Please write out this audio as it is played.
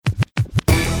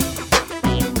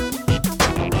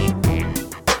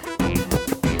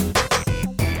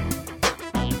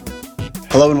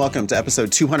Hello and welcome to episode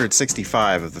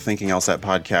 265 of the Thinking LSAT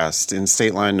podcast. In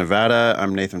State Line, Nevada,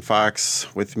 I'm Nathan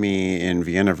Fox. With me in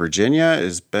Vienna, Virginia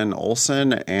is Ben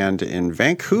Olson, and in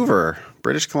Vancouver,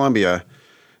 British Columbia,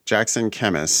 Jackson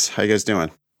Kemmis. How you guys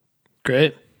doing?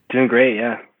 Great. Doing great,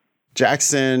 yeah.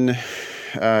 Jackson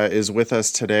is with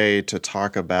us today to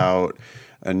talk about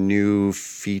a new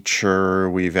feature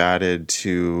we've added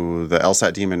to the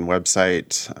LSAT Demon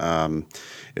website.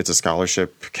 It's a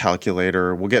scholarship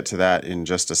calculator. We'll get to that in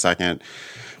just a second.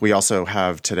 We also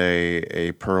have today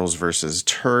a Pearls versus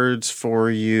Turds for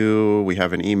you. We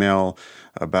have an email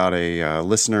about a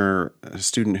listener, a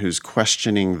student who's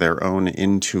questioning their own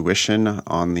intuition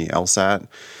on the LSAT.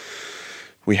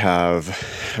 We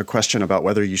have a question about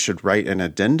whether you should write an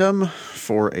addendum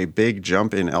for a big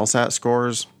jump in LSAT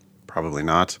scores. Probably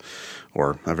not,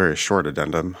 or a very short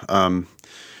addendum.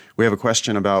 We have a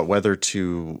question about whether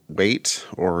to wait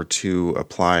or to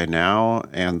apply now.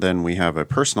 And then we have a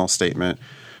personal statement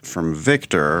from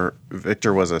Victor.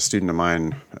 Victor was a student of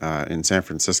mine in San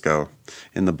Francisco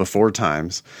in the before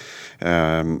times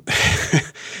and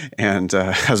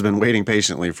has been waiting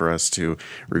patiently for us to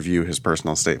review his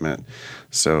personal statement.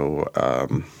 So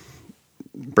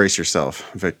brace yourself,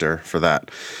 Victor, for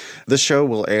that. This show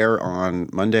will air on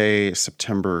Monday,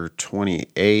 September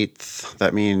 28th.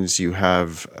 That means you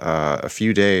have a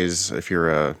few days if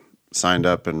you're signed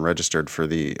up and registered for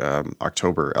the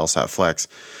October LSAT Flex.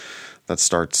 That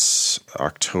starts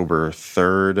October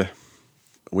 3rd.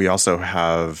 We also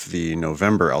have the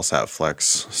November LSAT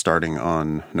Flex starting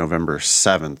on November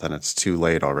 7th, and it's too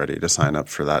late already to sign up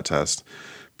for that test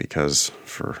because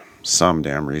for some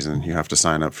damn reason you have to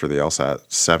sign up for the LSAT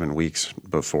 7 weeks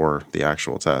before the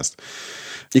actual test.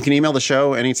 You can email the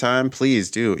show anytime.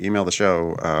 Please do email the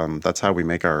show. That's how we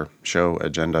make our show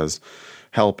agendas.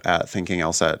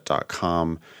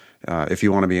 help@thinkinglsat.com. If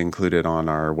you want to be included on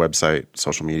our website,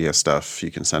 social media stuff,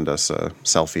 you can send us a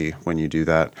selfie when you do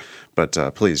that. But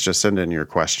please just send in your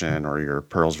question or your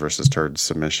Pearls versus Turds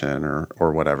submission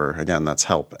or whatever. Again, that's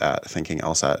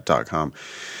help@thinkinglsat.com.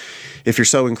 If you're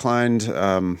so inclined,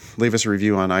 leave us a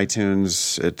review on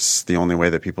iTunes. It's the only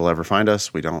way that people ever find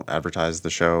us. We don't advertise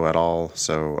the show at all.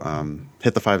 So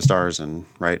hit the 5 stars and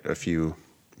write a few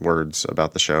words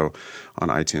about the show on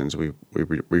iTunes. We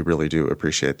really do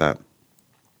appreciate that.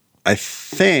 I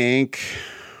think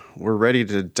we're ready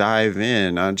to dive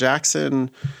in.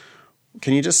 Jackson,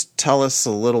 can you just tell us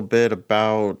a little bit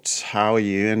about how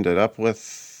you ended up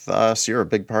with us? You're a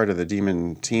big part of the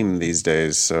Demon team these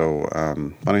days, so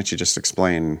why don't you just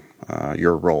explain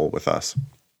your role with us?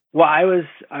 Well, I was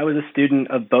a student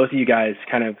of both of you guys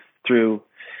kind of through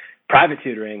private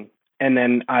tutoring, and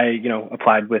then I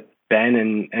applied with Ben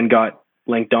and got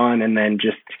linked on, and then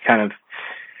just kind of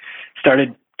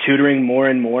started tutoring more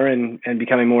and more and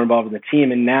becoming more involved in the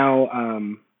team. And now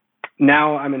I'm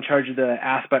in charge of the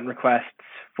ask button requests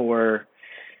for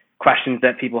questions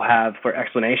that people have for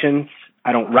explanations.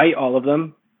 I don't write all of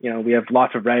them. We have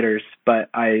lots of writers, but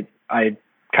I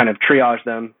kind of triage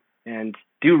them and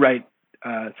do write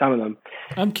some of them.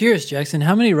 I'm curious, Jackson,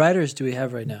 how many writers do we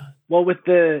have right now? Well, we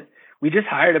just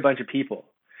hired a bunch of people.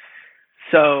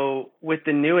 So with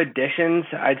the new additions,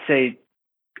 I'd say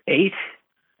 8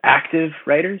 active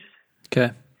writers.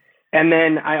 Okay. And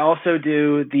then I also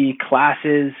do the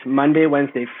classes Monday,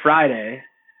 Wednesday, Friday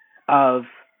of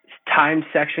timed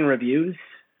section reviews,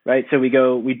 right? So we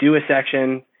do a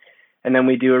section and then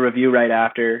we do a review right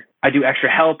after. I do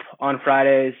extra help on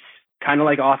Fridays, kind of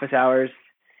like office hours.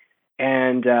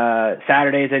 And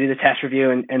Saturdays I do the test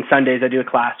review, and Sundays I do a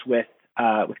class with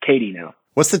Katie now.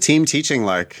 What's the team teaching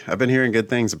like? I've been hearing good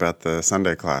things about the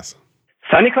Sunday class.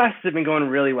 Sunday classes have been going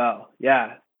really well.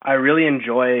 Yeah. I really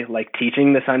enjoy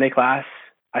teaching the Sunday class.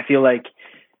 I feel like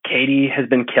Katie has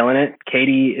been killing it.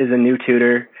 Katie is a new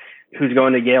tutor who's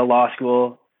going to Yale Law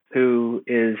School, who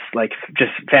is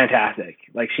just fantastic.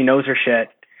 She knows her shit.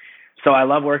 So I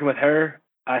love working with her.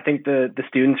 I think the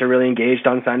students are really engaged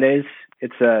on Sundays.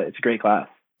 It's a great class.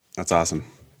 That's awesome.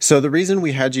 So the reason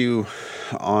we had you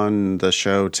on the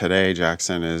show today,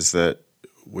 Jackson, is that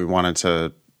we wanted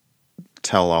to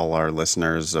tell all our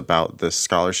listeners about this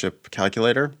scholarship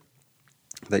calculator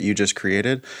that you just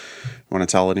created. Want to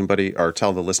tell anybody or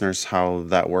tell the listeners how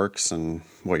that works and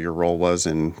what your role was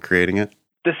in creating it?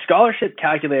 The scholarship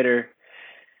calculator,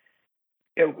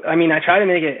 I try to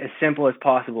make it as simple as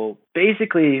possible.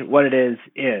 Basically what it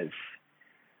is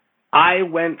I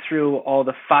went through all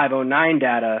the 509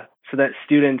 data so that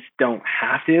students don't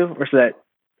have to, or so that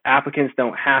applicants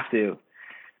don't have to,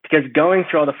 because going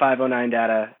through all the 509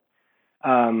 data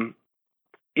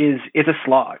it's a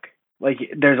slog.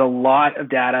 There's a lot of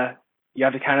data. You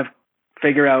have to kind of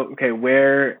figure out, okay,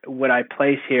 where would I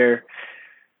place here?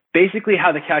 Basically,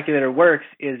 how the calculator works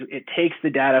is it takes the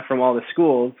data from all the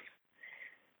schools,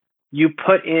 you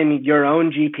put in your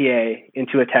own GPA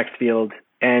into a text field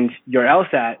and your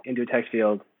LSAT into a text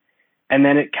field, and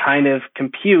then it kind of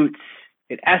computes,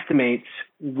 it estimates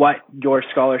what your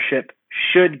scholarship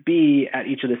should be at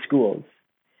each of the schools.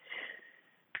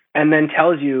 And then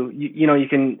tells you, you know, you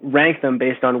can rank them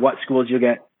based on what schools you'll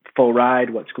get full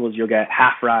ride, what schools you'll get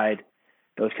half ride,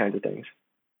 those kinds of things.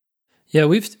 Yeah,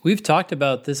 we've talked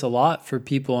about this a lot for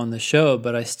people on the show,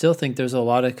 but I still think there's a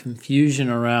lot of confusion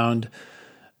around,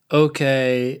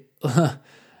 okay,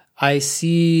 I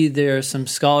see there are some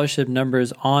scholarship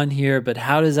numbers on here, but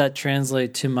how does that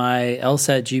translate to my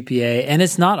LSAT GPA? And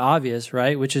it's not obvious,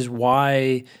 right? Which is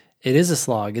why it is a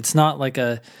slog. It's not like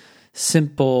a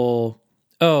simple,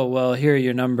 oh, well, here are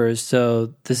your numbers,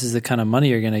 so this is the kind of money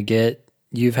you're going to get.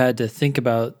 You've had to think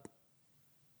about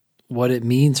what it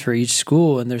means for each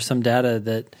school, and there's some data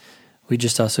that we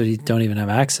just also don't even have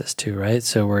access to, right?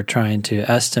 So we're trying to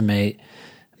estimate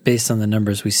based on the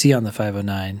numbers we see on the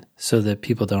 509 so that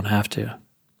people don't have to.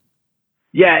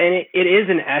 Yeah, and it is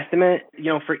an estimate.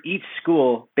 You know, for each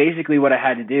school, basically what I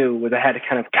had to do was I had to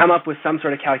kind of come up with some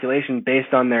sort of calculation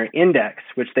based on their index,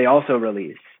 which they also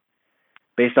release,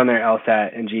 based on their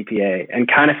LSAT and GPA, and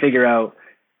kind of figure out,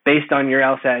 based on your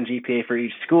LSAT and GPA for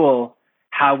each school,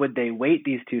 how would they weight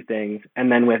these two things?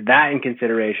 And then with that in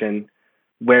consideration,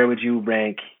 where would you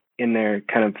rank in their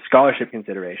kind of scholarship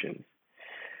considerations?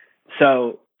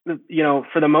 So, you know,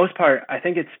 for the most part, I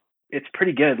think it's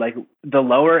pretty good. Like the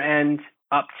lower end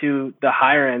up to the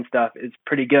higher end stuff is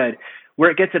pretty good. Where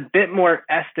it gets a bit more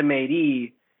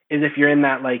estimate-y is if you're in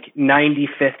that like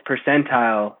 95th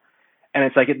percentile. And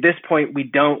it's like at this point we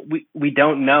don't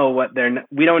know what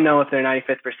we don't know if their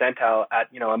 95th percentile at,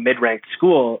 you know, a mid-ranked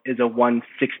school is a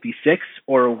 166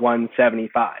 or a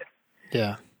 175.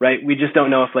 Yeah. Right? We just don't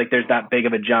know if like there's that big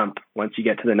of a jump once you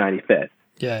get to the 95th.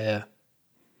 Yeah.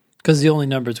 Because the only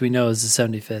numbers we know is the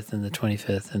 75th and the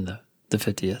 25th and the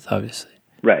 50th, obviously.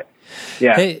 Right.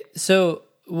 Yeah. Hey, so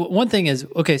one thing is,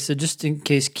 okay, so just in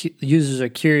case users are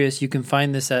curious, you can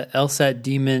find this at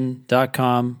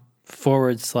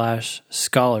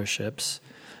lsatdemon.com/scholarships.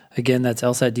 Again, that's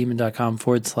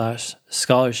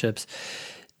lsatdemon.com/scholarships.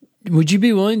 Would you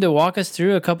be willing to walk us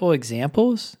through a couple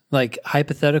examples, like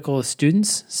hypothetical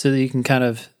students, so that you can kind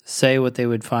of say what they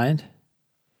would find?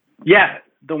 Yeah.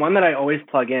 The one that I always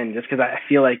plug in, just because I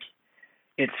feel like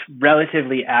it's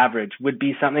relatively average, would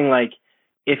be something like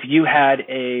if you had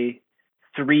a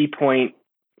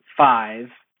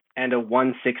 3.5 and a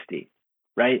 160,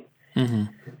 right? Mm-hmm.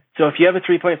 So if you have a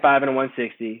 3.5 and a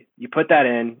 160, you put that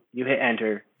in, you hit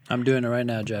enter. I'm doing it right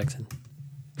now, Jackson.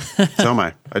 So am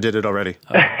I. I did it already.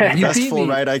 Oh, you Best beat full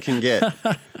me. ride I can get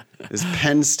is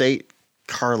Penn State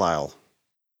Carlisle.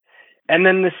 And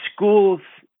then the schools,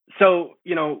 so,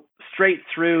 you know, straight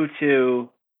through to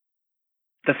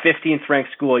the 15th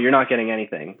ranked school, you're not getting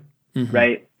anything, Mm-hmm.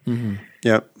 right? Mm-hmm.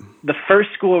 Yep. The first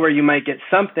school where you might get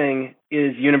something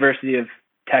is University of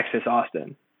Texas,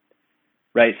 Austin,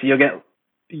 right? So you'll get,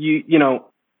 you know,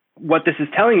 what this is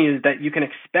telling you is that you can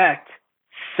expect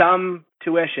some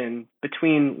tuition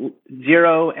between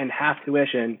 0 and half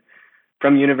tuition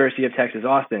from University of Texas,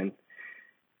 Austin.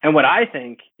 And what I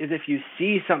think is if you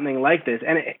see something like this,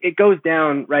 and it goes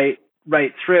down right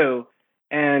through,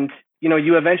 and, you know,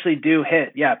 you eventually do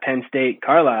hit, Penn State,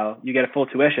 Carlisle, you get a full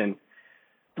tuition.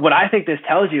 What I think this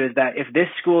tells you is that if this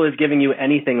school is giving you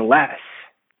anything less,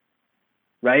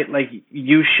 right, like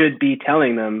you should be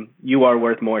telling them you are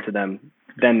worth more to them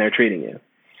than they're treating you.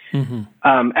 Mm-hmm.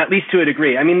 At least to a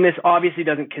degree. I mean, this obviously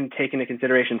doesn't take into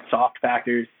consideration soft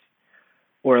factors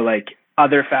or like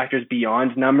other factors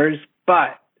beyond numbers,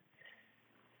 but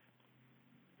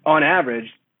on average,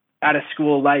 at a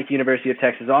school like University of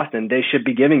Texas, Austin, they should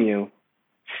be giving you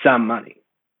some money.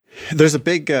 There's a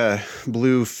big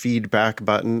blue feedback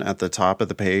button at the top of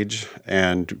the page,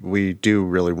 and we do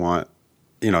really want,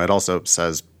 you know, it also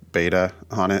says beta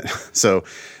on it. So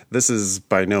this is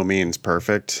by no means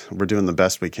perfect. We're doing the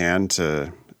best we can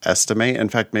to estimate. In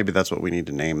fact, maybe that's what we need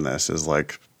to name this, is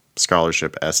like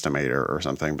scholarship estimator or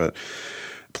something. But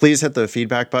please hit the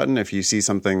feedback button if you see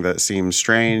something that seems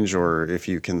strange, or if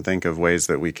you can think of ways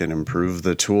that we can improve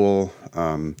the tool.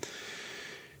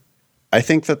 I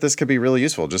think that this could be really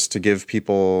useful just to give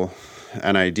people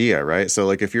an idea, right? So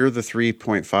like if you're the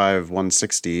 3.5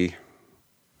 160,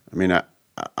 I mean,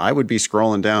 I would be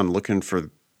scrolling down looking for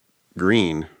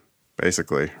green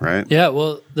basically, right? Yeah,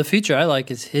 well, the feature I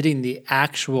like is hitting the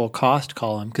actual cost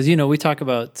column because, we talk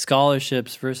about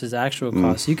scholarships versus actual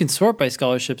costs. You can sort by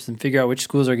scholarships and figure out which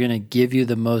schools are going to give you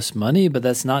the most money, but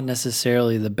that's not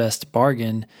necessarily the best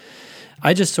bargain.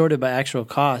 I just sorted by actual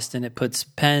cost, and it puts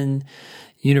Penn,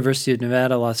 University of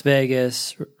Nevada, Las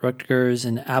Vegas, Rutgers,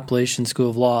 and Appalachian School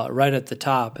of Law right at the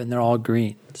top, and they're all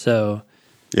green. So,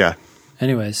 yeah.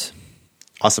 Anyways.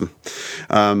 Awesome.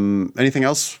 Anything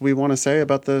else we want to say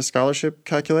about the scholarship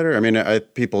calculator? I mean,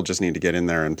 people just need to get in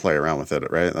there and play around with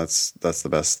it, right? That's the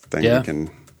best thing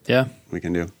we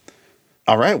can do.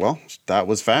 All right. Well, that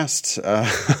was fast.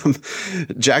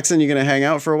 Jackson, you going to hang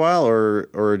out for a while,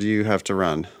 or do you have to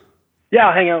run? Yeah,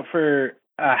 I'll hang out for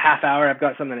a half hour. I've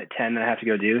got something at 10 that I have to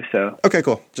go do. So okay,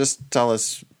 cool. Just tell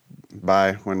us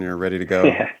bye when you're ready to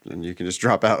go, and you can just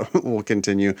drop out. We'll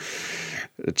continue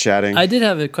chatting. I did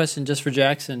have a question just for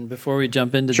Jackson before we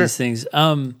jump into these things.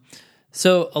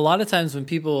 So a lot of times when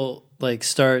people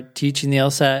start teaching the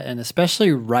LSAT and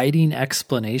especially writing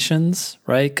explanations,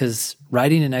 right? Because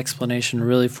writing an explanation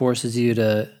really forces you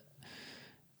to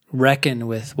reckon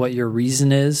with what your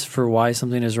reason is for why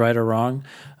something is right or wrong.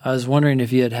 I was wondering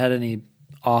if you had any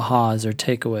ahas or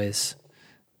takeaways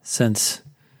since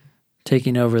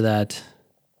taking over that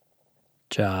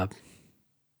job.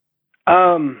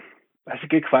 That's a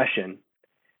good question.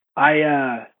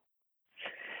 I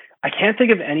can't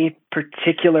think of any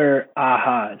particular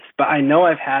ahas, but I know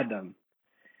I've had them.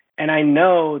 And I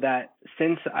know that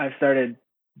since I've started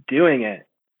doing it,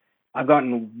 I've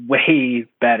gotten way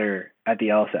better at the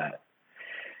LSAT.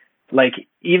 I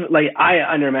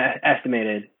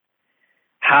underestimated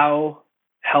how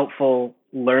helpful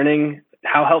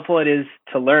it is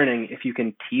to learning if you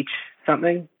can teach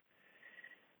something.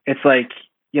 It's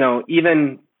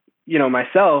even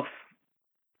myself,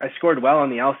 I scored well on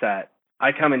the LSAT.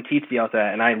 I come and teach the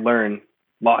LSAT and I learn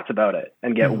lots about it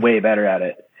and get way better at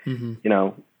it,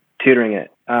 tutoring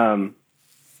it. But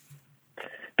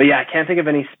yeah, I can't think of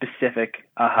any specific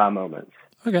aha moments.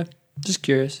 Okay. Just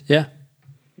curious. Yeah.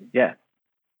 Yeah.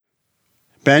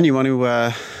 Ben, you want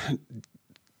to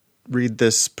read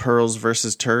this Pearls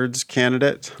versus Turds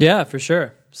candidate? Yeah, for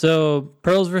sure. So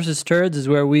Pearls versus Turds is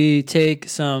where we take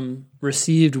some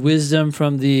received wisdom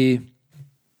from the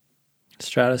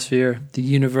stratosphere, the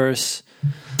universe,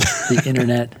 the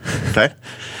internet. Okay.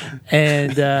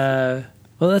 And,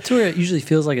 that's where it usually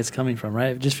feels like it's coming from,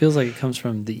 right? It just feels like it comes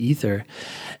from the ether.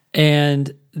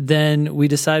 And then we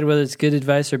decide whether it's good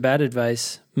advice or bad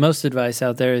advice. Most advice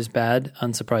out there is bad,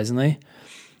 unsurprisingly.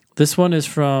 This one is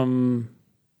from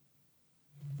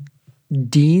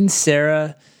Dean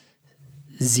Sarah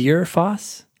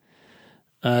Zierfoss,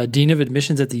 Dean of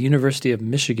Admissions at the University of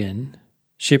Michigan.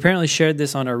 She apparently shared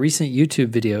this on a recent YouTube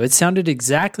video. It sounded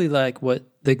exactly like what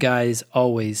the guys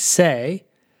always say.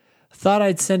 Thought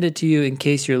I'd send it to you in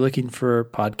case you're looking for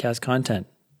podcast content.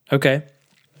 Okay.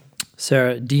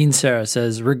 Dean Sarah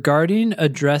says, regarding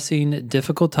addressing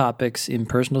difficult topics in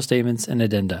personal statements and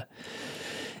addenda,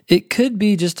 it could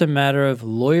be just a matter of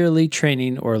lawyerly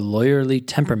training or lawyerly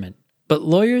temperament, but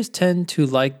lawyers tend to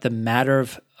like the matter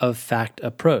of fact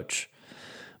approach.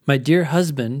 My dear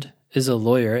husband is a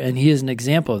lawyer, and he is an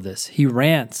example of this. He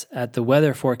rants at the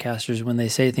weather forecasters when they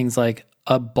say things like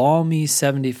a balmy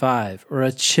 75 or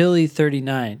a chilly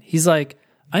 39. He's like,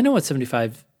 I know what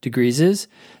 75 degrees is.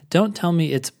 Don't tell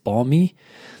me it's balmy.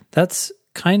 That's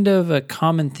kind of a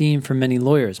common theme for many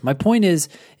lawyers. My point is,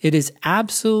 it is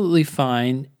absolutely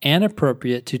fine and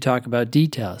appropriate to talk about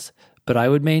details, but I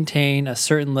would maintain a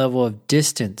certain level of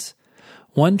distance.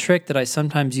 One trick that I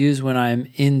sometimes use when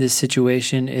I'm in this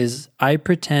situation is I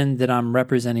pretend that I'm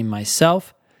representing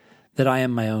myself, that I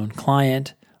am my own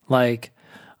client, like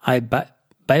I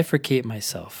bifurcate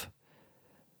myself.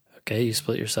 Okay, you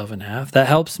split yourself in half. That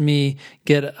helps me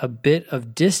get a bit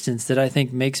of distance that I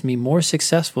think makes me more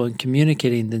successful in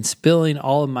communicating than spilling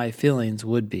all of my feelings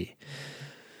would be.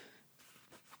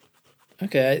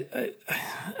 Okay,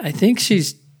 I think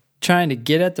she's trying to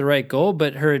get at the right goal,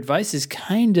 but her advice is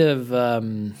kind of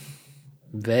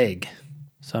vague.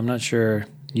 So I'm not sure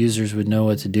users would know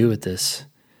what to do with this.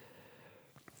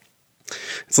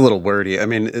 It's a little wordy. I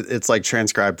mean, it's like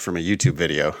transcribed from a YouTube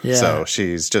video. Yeah. So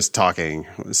she's just talking.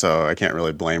 So I can't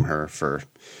really blame her for,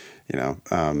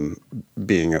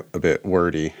 being a bit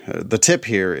wordy. The tip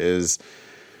here is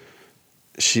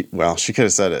she could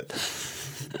have said it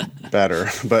better,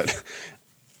 but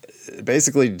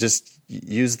basically just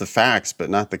use the facts, but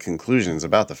not the conclusions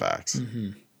about the facts.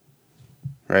 Mm-hmm.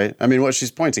 Right? I mean, what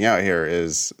she's pointing out here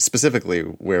is specifically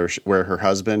where her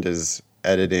husband is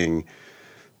editing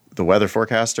the weather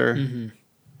forecaster. Mm-hmm.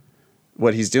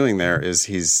 What he's doing there is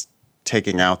he's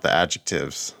taking out the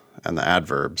adjectives and the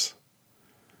adverbs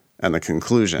and the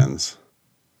conclusions.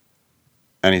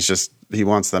 And he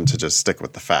wants them to just stick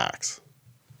with the facts.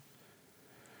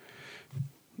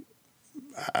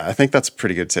 I think that's a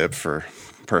pretty good tip for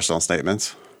personal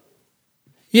statements.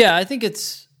 Yeah, I think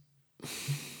it's,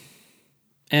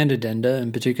 and addenda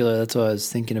in particular. That's what I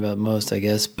was thinking about most, I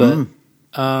guess. But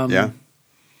Yeah.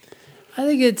 I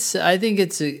think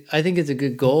it's a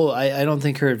good goal. I don't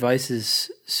think her advice is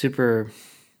super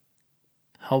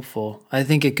helpful. I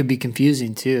think it could be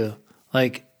confusing too.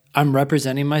 Like, I'm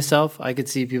representing myself. I could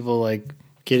see people like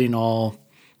getting all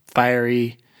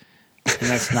fiery, and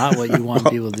that's not what you want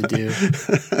people to do.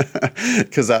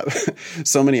 Because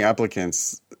so many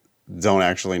applicants don't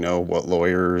actually know what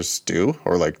lawyers do,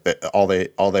 or like all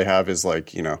they have is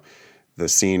like, you know, the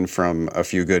scene from A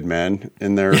Few Good Men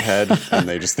in their head, and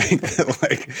they just think that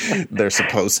like they're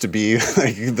supposed to be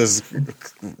like this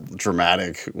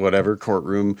dramatic whatever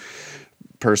courtroom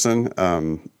person.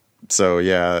 So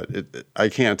yeah, I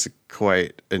can't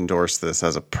quite endorse this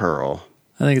as a pearl.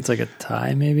 I think it's like a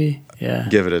tie, maybe. Yeah.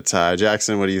 Give it a tie.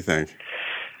 Jackson, what do you think?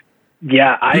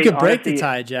 Yeah, You could break the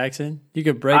tie, Jackson. You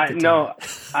could break the tie. No,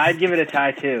 I'd give it a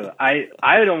tie too. I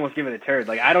would almost give it a turd.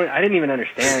 Like, I didn't even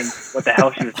understand what the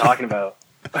hell she was talking about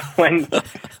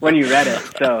when you read it.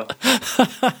 So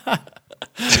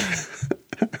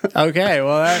okay,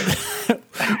 well,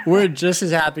 we're just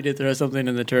as happy to throw something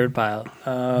in the turd pile.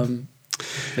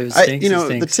 If it stinks, it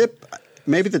stinks.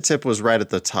 The tip was right at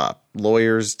the top.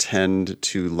 Lawyers tend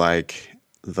to like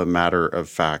the matter of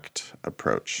fact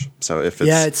approach. So if it's,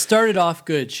 it started off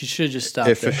good. She should have just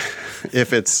stopped there.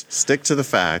 If it's stick to the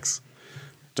facts,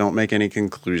 don't make any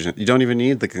conclusion. You don't even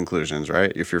need the conclusions,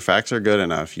 right? If your facts are good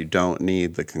enough, you don't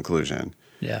need the conclusion.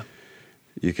 Yeah.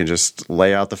 You can just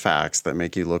lay out the facts that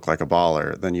make you look like a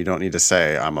baller. Then you don't need to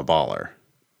say, I'm a baller.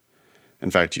 In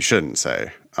fact, you shouldn't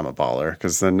say, I'm a baller,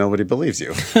 because then nobody believes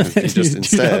you. If you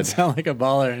just you don't sound like a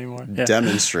baller anymore. Yeah.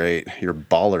 Demonstrate your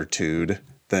ballertude,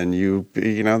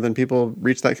 then people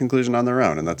reach that conclusion on their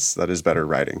own, and that is better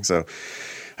writing. So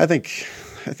I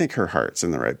think her heart's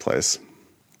in the right place.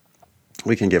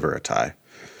 We can give her a tie.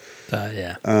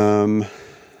 Yeah.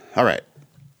 All right.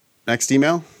 Next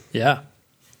email? Yeah.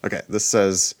 Okay, this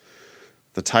says,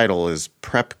 the title is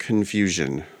Prep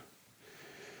Confusion.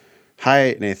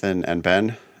 Hi, Nathan and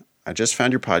Ben. I just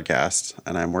found your podcast,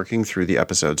 and I'm working through the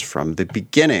episodes from the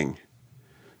beginning.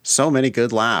 So many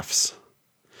good laughs.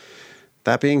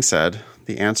 That being said,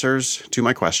 the answers to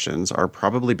my questions are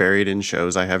probably buried in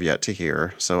shows I have yet to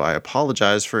hear, so I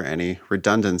apologize for any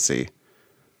redundancy! !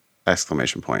 A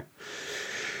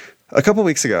couple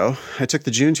weeks ago, I took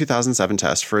the June 2007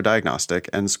 test for a diagnostic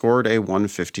and scored a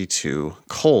 152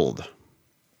 cold.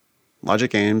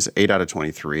 Logic Games, 8 out of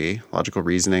 23. Logical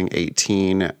Reasoning,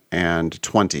 18 and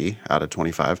 20 out of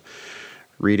 25.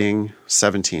 Reading,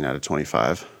 17 out of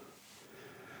 25.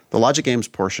 The Logic Games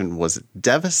portion was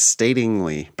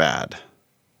devastatingly bad.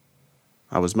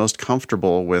 I was most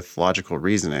comfortable with logical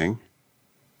reasoning.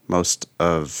 Most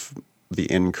of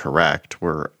the incorrect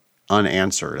were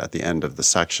unanswered at the end of the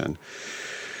section.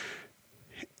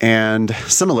 And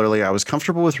similarly, I was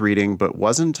comfortable with reading, but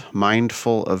wasn't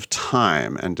mindful of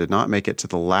time and did not make it to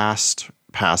the last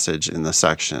passage in the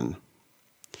section.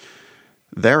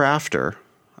 Thereafter,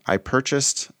 I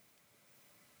purchased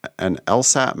an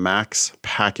LSAT Max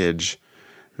package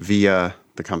via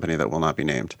the company that will not be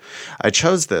named. I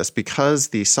chose this because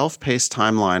the self-paced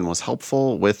timeline was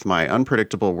helpful with my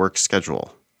unpredictable work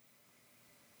schedule.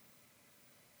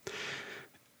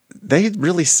 They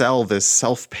really sell this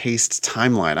self-paced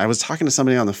timeline. I was talking to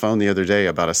somebody on the phone the other day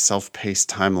about a self-paced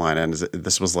timeline, and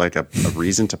this was like a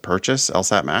reason to purchase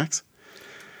LSAT Max.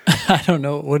 I don't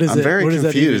know. What is it? I'm very what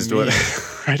confused. Does that even mean?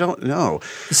 I don't know.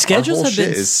 The schedules have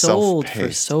been sold for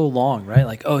self-paced. so long, right?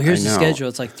 Like, oh, here's the schedule.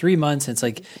 It's like 3 months. And it's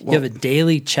like you have a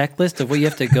daily checklist of what you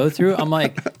have to go through. I'm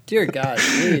like, dear God,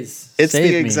 please It's save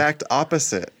the me. exact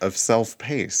opposite of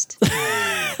self-paced.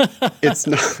 It's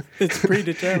not. It's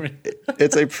predetermined.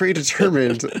 It's a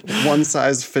predetermined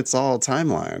one-size-fits-all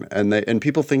timeline, and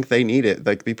people think they need it.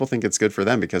 Like, people think it's good for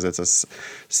them because it's a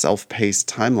self-paced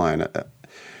timeline.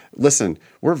 Listen,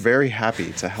 we're very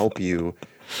happy to help you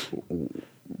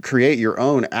create your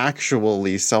own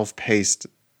actually self-paced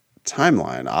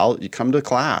timeline. You come to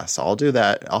class. I'll do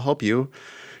that. I'll help you.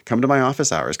 Come to my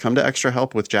office hours. Come to Extra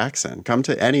Help with Jackson. Come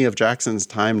to any of Jackson's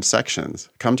timed sections.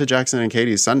 Come to Jackson and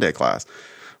Katie's Sunday class.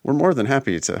 We're more than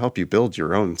happy to help you build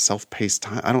your own self-paced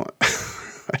time.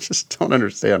 I just don't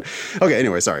understand. Okay,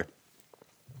 anyway, sorry.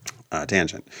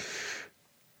 Tangent.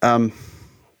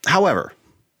 However,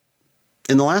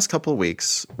 in the last couple of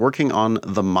weeks, working on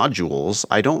the modules,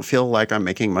 I don't feel like I'm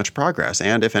making much progress.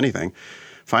 And if anything,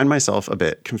 find myself a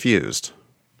bit confused.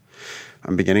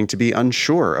 I'm beginning to be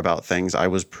unsure about things I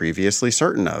was previously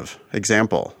certain of.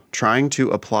 Example, trying to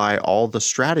apply all the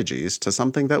strategies to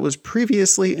something that was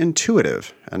previously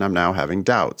intuitive, and I'm now having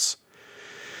doubts.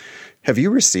 Have you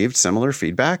received similar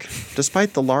feedback?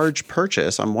 Despite the large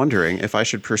purchase, I'm wondering if I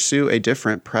should pursue a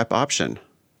different prep option.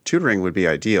 Tutoring would be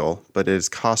ideal, but it is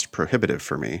cost prohibitive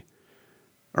for me.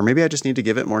 Or maybe I just need to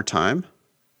give it more time?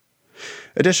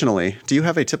 Additionally, do you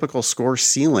have a typical score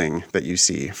ceiling that you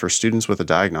see for students with a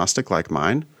diagnostic like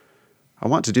mine? I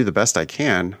want to do the best I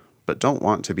can, but don't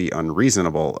want to be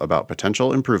unreasonable about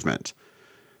potential improvement.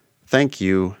 Thank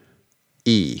you,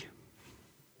 E.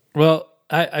 Well,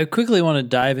 I quickly want to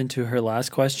dive into her last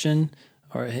question,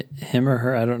 or him or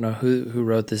her. I don't know who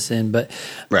wrote this in, but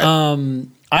Right.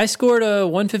 I scored a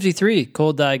 153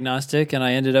 cold diagnostic, and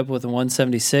I ended up with a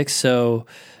 176. So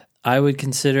I would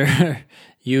consider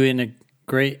you in a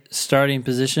great starting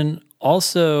position.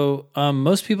 Also,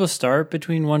 most people start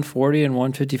between 140 and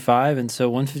 155, and so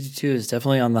 152 is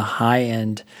definitely on the high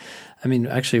end. I mean,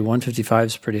 actually, 155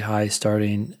 is pretty high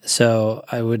starting, so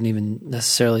I wouldn't even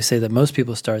necessarily say that most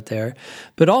people start there.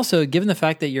 But also, given the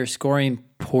fact that you're scoring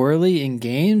poorly in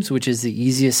games, which is the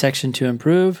easiest section to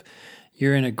improve,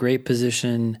 you're in a great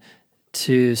position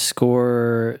to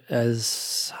score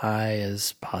as high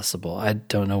as possible. I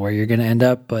don't know where you're going to end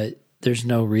up, but there's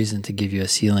no reason to give you a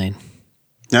ceiling.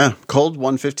 Yeah, cold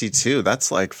 152,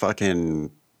 that's like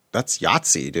that's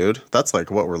Yahtzee, dude. That's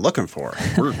like what we're looking for.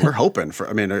 We're hoping for,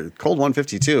 a cold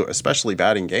 152, especially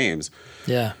batting games.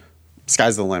 Yeah.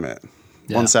 Sky's the limit.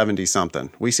 Yeah. 170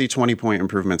 something. We see 20-point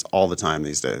improvements all the time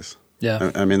these days.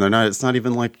 Yeah. It's not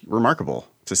even like remarkable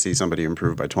to see somebody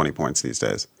improve by 20 points these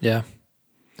days. Yeah.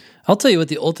 I'll tell you what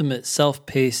the ultimate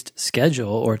self-paced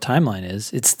schedule or timeline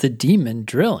is. It's the demon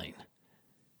drilling.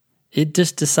 It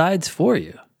just decides for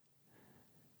you.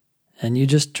 And you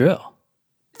just drill.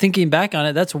 Thinking back on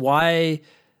it, that's why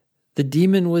the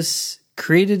demon was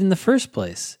created in the first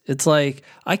place. It's like,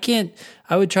 I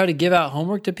would try to give out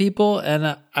homework to people,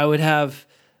 and I would have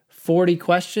 40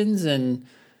 questions, and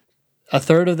a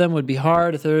third of them would be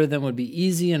hard, a third of them would be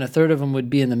easy, and a third of them would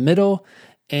be in the middle.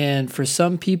 And for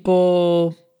some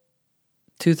people,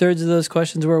 2/3 of those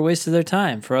questions were a waste of their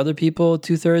time. For other people,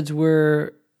 2/3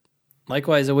 were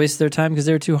likewise a waste of their time because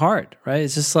they were too hard, right?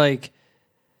 It's just like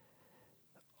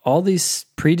all these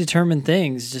predetermined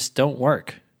things just don't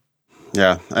work.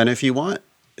 Yeah, and if you want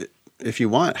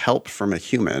help from a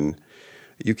human,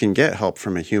 you can get help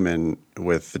from a human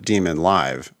with the Demon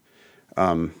Live.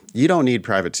 You don't need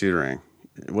private tutoring.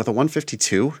 With a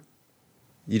 152,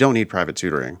 you don't need private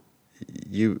tutoring.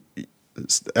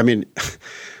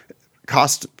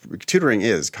 Tutoring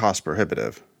is cost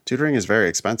prohibitive. Tutoring is very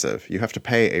expensive. You have to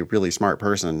pay a really smart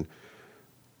person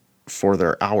for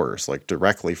their hours, like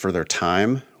directly for their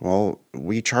time. Well,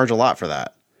 we charge a lot for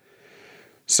that.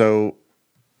 So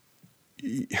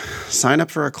sign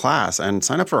up for a class and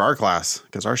sign up for our class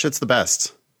because our shit's the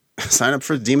best. Sign up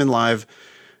for Demon Live.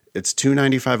 It's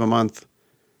 $295 a month.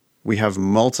 We have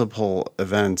multiple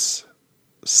events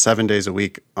 7 days a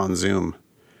week on Zoom.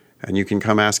 And you can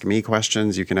come ask me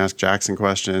questions. You can ask Jackson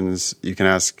questions. You can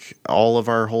ask all of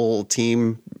our whole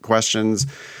team questions.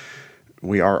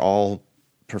 We are all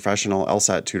professional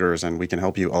LSAT tutors, and we can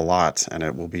help you a lot. And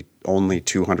it will be only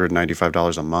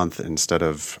 $295 a month instead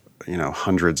of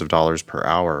hundreds of dollars per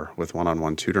hour with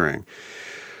one-on-one tutoring.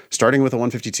 Starting with a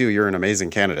 152, you're an amazing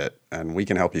candidate, and we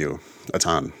can help you a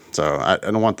ton. So I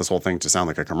don't want this whole thing to sound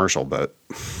like a commercial, but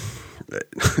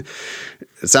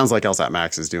it sounds like LSAT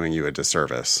Max is doing you a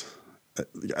disservice.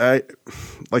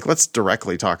 Let's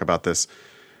directly talk about this.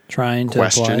 Trying to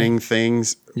questioning apply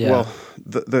things. Yeah. Well,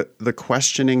 the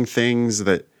questioning things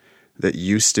that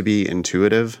used to be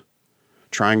intuitive,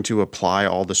 trying to apply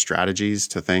all the strategies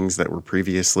to things that were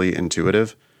previously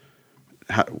intuitive.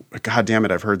 God damn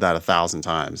it, I've heard that 1,000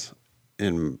 times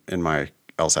in my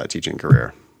LSAT teaching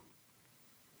career.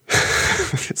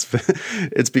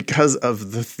 It's because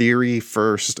of the theory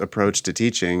first approach to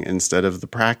teaching instead of the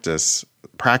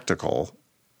practical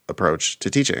approach to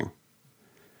teaching.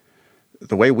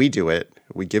 The way we do it,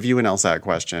 we give you an LSAT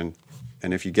question,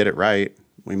 and if you get it right,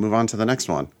 we move on to the next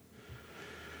one.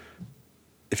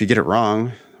 If you get it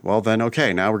wrong, well then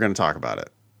okay, now we're going to talk about it.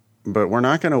 But we're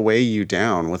not going to weigh you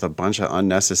down with a bunch of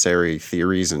unnecessary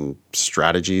theories and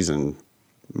strategies and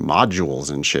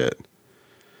modules and shit.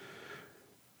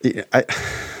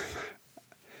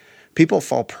 People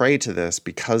fall prey to this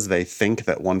because they think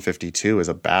that 152 is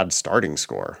a bad starting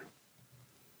score.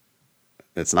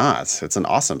 It's not. It's an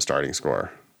awesome starting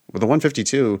score. With a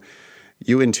 152,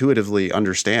 you intuitively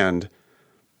understand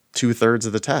 2/3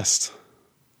 of the test.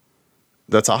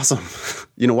 That's awesome.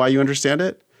 You know why you understand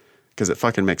it? Because it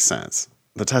fucking makes sense.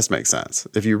 The test makes sense.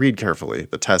 If you read carefully,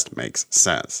 the test makes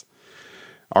sense.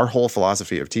 Our whole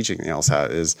philosophy of teaching the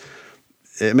LSAT is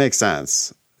it makes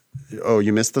sense. Oh,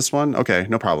 you missed this one? Okay,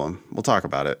 no problem. We'll talk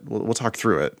about it. We'll talk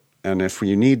through it. And if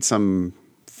you need some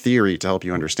theory to help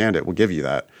you understand it, we'll give you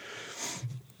that.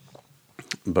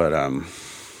 But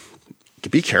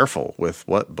be careful with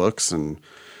what books and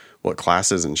what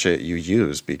classes and shit you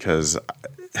use, because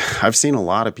I've seen a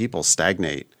lot of people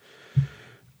stagnate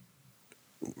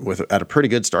at a pretty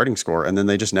good starting score, and then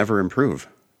they just never improve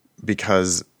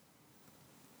because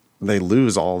they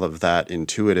lose all of that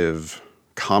intuitive,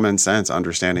 common sense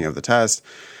understanding of the test.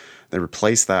 They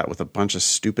replace that with a bunch of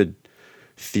stupid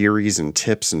theories and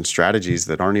tips and strategies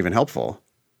that aren't even helpful.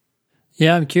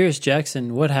 Yeah, I'm curious,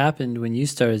 Jackson, what happened when you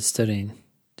started studying?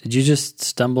 Did you just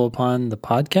stumble upon the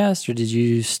podcast, or did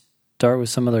you start with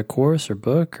some other course or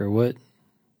book, or what?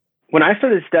 When I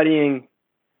started studying,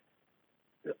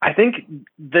 I think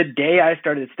the day I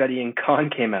started studying, Khan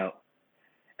came out.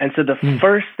 And so the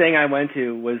first thing I went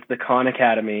to was the Khan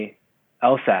Academy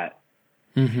LSAT.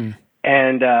 Mm-hmm.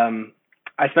 And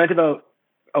I spent about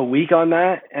a week on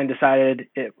that and decided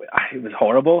it was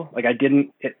horrible. Like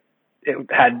it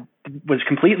was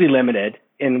completely limited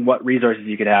in what resources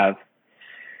you could have.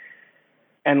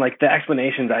 And like the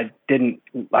explanations I didn't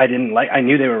like, I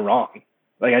knew they were wrong.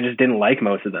 Like I just didn't like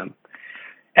most of them.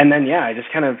 And then, I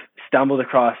just kind of stumbled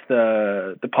across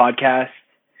the podcast,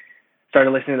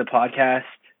 started listening to the podcast.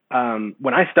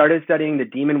 When I started studying, the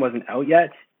Demon wasn't out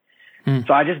yet.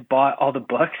 So I just bought all the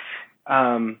books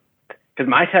because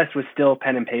my test was still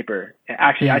pen and paper.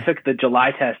 Actually, I took the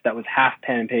July test that was half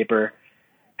pen and paper,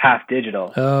 half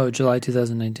digital. Oh, July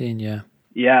 2019, yeah.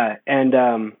 Yeah, and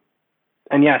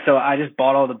so I just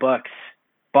bought all the books,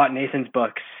 bought Nathan's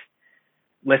books,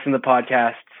 listened to the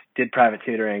podcasts, did private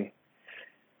tutoring.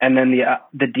 And then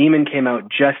the Demon came out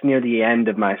just near the end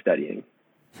of my studying.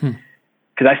 Because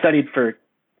I studied for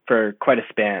quite a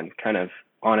span, kind of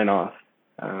on and off.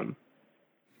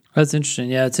 That's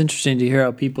interesting. Yeah, it's interesting to hear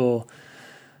how people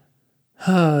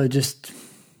just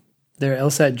their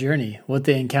LSAT journey, what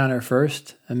they encounter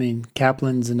first. I mean,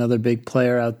 Kaplan's another big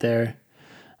player out there.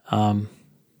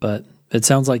 But it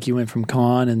sounds like you went from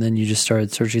Khan and then you just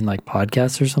started searching like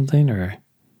podcasts or something, or?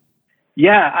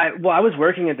 Yeah, I was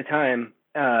working at the time,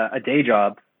 a day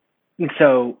job. And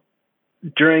so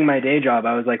during my day job,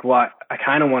 I was like, well, I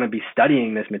kind of want to be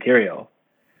studying this material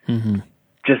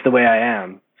just the way I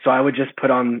am. So I would just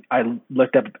I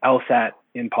looked up LSAT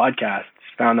in podcasts,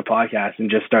 found the podcast,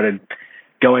 and just started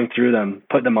going through them,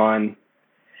 put them on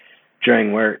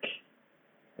during work,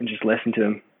 and just listen to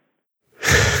them.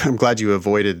 I'm glad you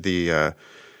avoided the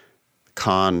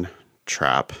Khan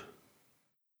trap.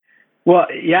 Well,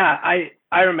 yeah,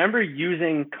 I remember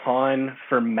using Khan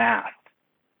for math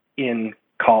in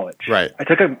college. Right. I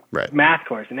took a math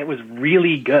course, and it was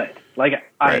really good. Like,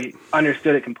 I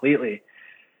understood it completely.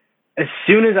 As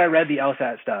soon as I read the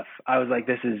LSAT stuff, I was like,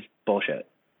 this is bullshit.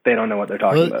 They don't know what they're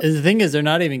talking about. The thing is, they're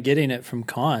not even getting it from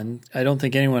Khan. I don't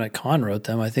think anyone at Khan wrote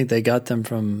them. I think they got them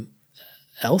from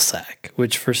LSAC,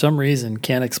 which for some reason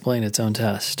can't explain its own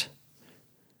test.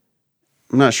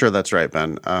 I'm not sure that's right,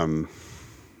 Ben.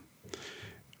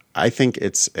 I think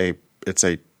the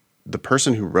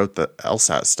person who wrote the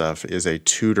LSAT stuff is a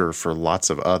tutor for lots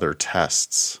of other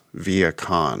tests via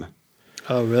Khan.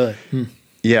 Oh, really?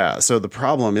 Yeah. So the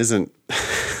problem isn't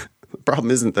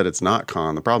that it's not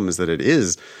Khan. The problem is that it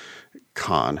is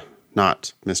Khan,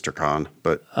 not Mr. Khan,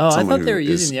 but I thought they were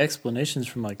using the explanations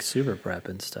from like Super Prep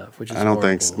and stuff, which is I don't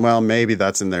think so. Well, maybe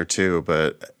that's in there too,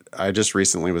 but I just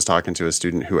recently was talking to a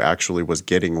student who actually was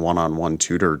getting one-on-one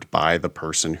tutored by the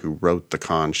person who wrote the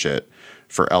Khan shit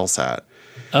for LSAT.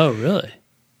 Oh, really?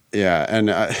 Yeah, and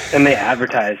they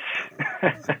advertise.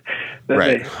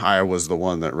 Right. I was the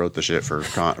one that wrote the shit for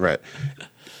Khan. Right.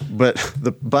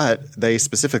 But they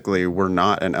specifically were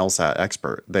not an LSAT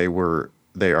expert. They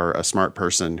are a smart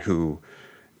person who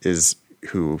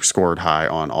scored high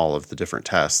on all of the different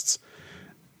tests.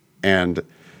 And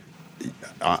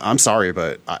I'm sorry,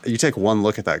 but you take one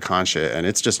look at that Khan shit and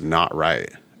it's just not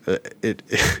right.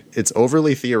 It's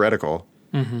overly theoretical,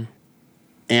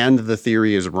 and the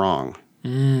theory is wrong.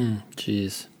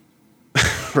 Jeez.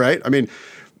 Right? I mean,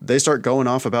 they start going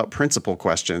off about principle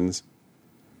questions.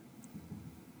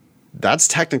 That's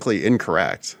technically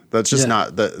incorrect. That's just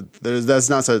not there is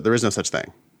no such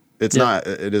thing. It's not.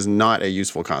 It is not a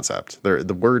useful concept.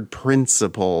 The word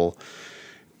principle,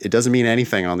 it doesn't mean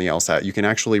anything on the LSAT. You can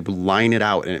actually line it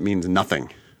out and it means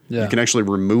nothing. Yeah. You can actually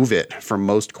remove it from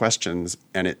most questions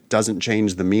and it doesn't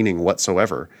change the meaning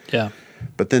whatsoever. Yeah.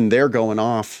 But then they're going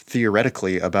off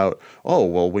theoretically about, oh,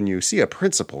 well, when you see a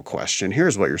principal question,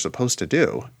 here's what you're supposed to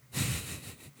do.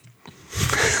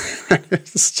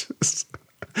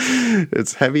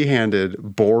 It's heavy-handed,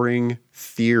 boring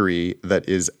theory that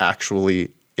is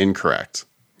actually incorrect.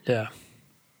 Yeah.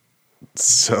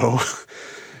 So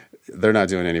they're not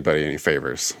doing anybody any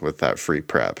favors with that free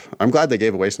prep. I'm glad they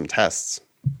gave away some tests.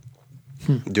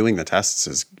 Doing the tests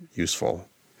is useful.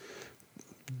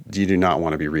 You do not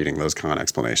want to be reading those Khan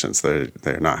explanations.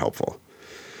 They're not helpful.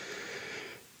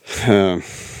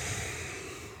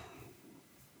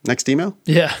 Next email?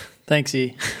 Yeah. Thanks,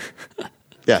 E.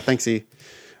 Yeah, thanks, E.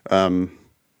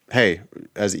 Hey,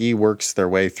 as E works their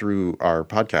way through our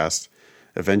podcast,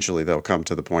 eventually they'll come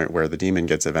to the point where the daemon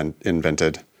gets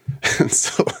invented.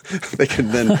 So they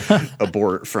can then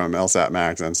abort from LSAT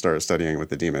Max and start studying with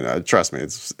the daemon. Trust me,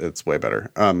 it's way better.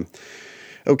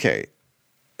 Okay.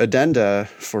 Addenda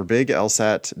for big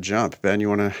LSAT jump. Ben, you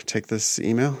want to take this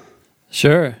email?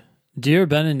 Sure. Dear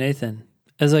Ben and Nathan,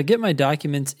 as I get my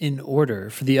documents in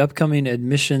order for the upcoming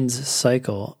admissions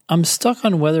cycle, I'm stuck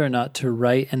on whether or not to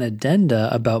write an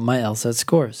addenda about my LSAT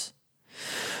scores.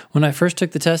 When I first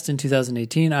took the test in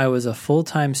 2018, I was a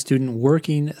full-time student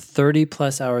working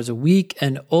 30-plus hours a week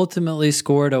and ultimately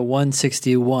scored a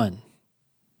 161.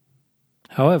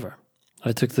 However,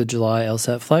 I took the July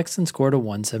LSAT Flex and scored a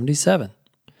 177,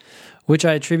 which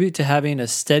I attribute to having a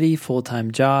steady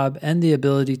full-time job and the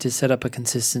ability to set up a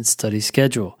consistent study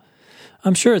schedule.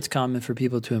 I'm sure it's common for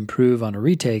people to improve on a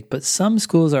retake, but some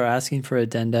schools are asking for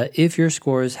addenda if your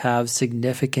scores have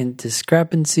significant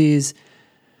discrepancies.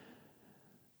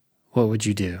 What would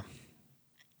you do?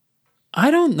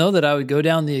 I don't know that I would go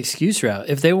down the excuse route.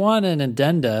 If they want an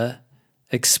addenda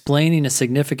explaining a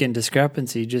significant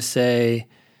discrepancy, just say,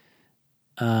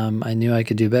 I knew I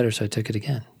could do better, so I took it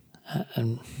again.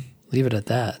 And leave it at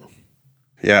that.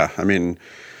 Yeah, I mean,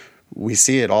 we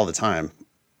see it all the time.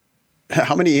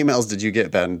 How many emails did you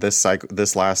get, Ben,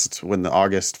 when the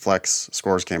August Flex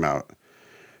scores came out?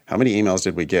 How many emails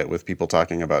did we get with people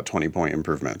talking about 20-point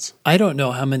improvements? I don't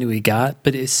know how many we got,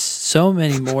 but it's so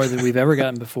many more than we've ever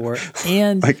gotten before.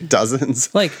 And like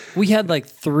dozens. Like we had like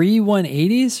 3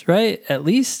 180s, right? At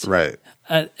least. Right.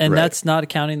 And that's not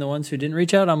counting the ones who didn't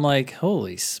reach out. I'm like,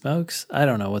 holy smokes. I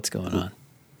don't know what's going on.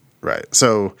 Right.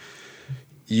 So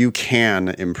you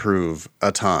can improve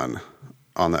a ton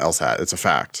on the LSAT. It's a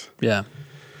fact. Yeah.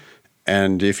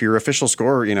 And if your official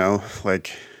score,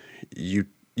 like you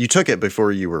took it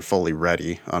before you were fully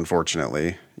ready,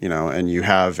 unfortunately, and you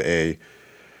have a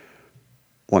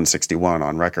 161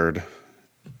 on record,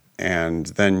 and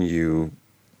then you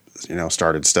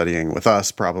started studying with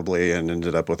us probably and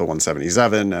ended up with a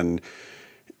 177. And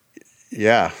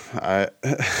yeah, I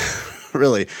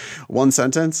really 1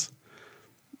 sentence,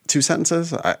 2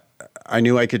 sentences. I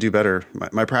knew I could do better.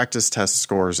 My practice test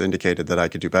scores indicated that I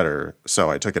could do better, so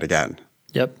I took it again.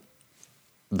 Yep.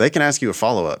 They can ask you a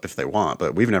follow-up if they want,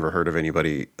 but we've never heard of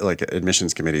anybody, like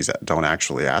admissions committees that don't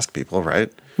actually ask people, right?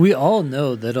 We all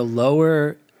know that a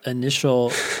lower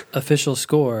initial official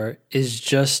score is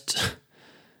just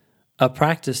a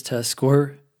practice test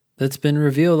score that's been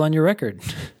revealed on your record.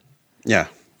 Yeah.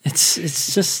 It's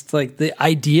just like the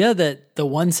idea that the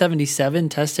 177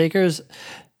 test takers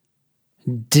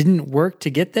didn't work to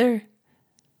get there.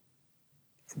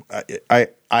 I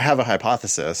have a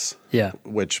hypothesis. Yeah.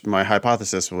 Which my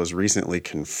hypothesis was recently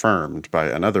confirmed by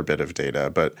another bit of data.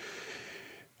 But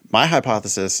my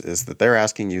hypothesis is that they're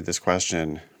asking you this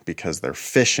question because they're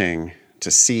fishing to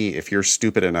see if you're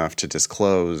stupid enough to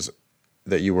disclose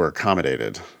that you were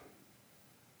accommodated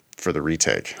for the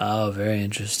retake. Oh, very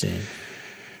interesting.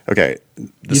 Okay.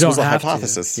 This was a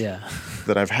hypothesis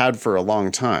that I've had for a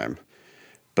long time.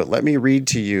 But let me read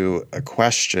to you a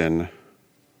question.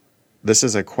 This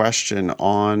is a question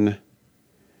on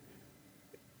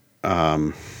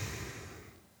someone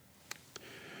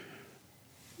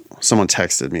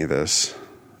texted me this.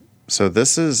 So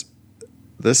this is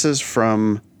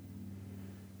from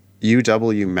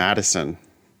UW-Madison.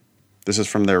 This is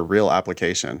from their real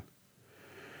application.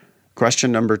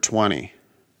 Question number 20.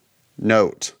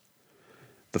 Note,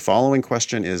 the following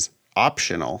question is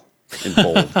optional in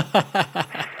bold.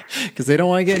 Because they don't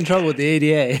want to get in trouble with the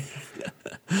ADA.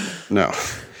 No.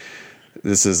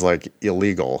 This is like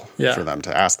illegal for them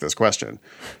to ask this question.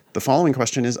 The following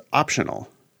question is optional,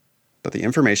 but the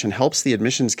information helps the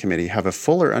admissions committee have a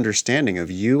fuller understanding of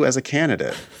you as a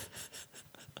candidate.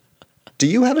 Do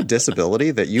you have a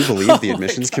disability that you believe the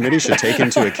admissions committee should take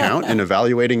into account in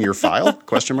evaluating your file?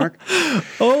 Question mark.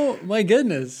 Oh my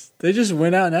goodness. They just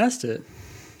went out and asked it.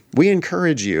 We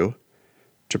encourage you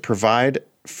to provide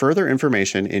further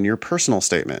information in your personal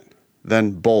statement.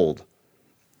 Then bold.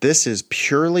 This is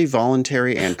purely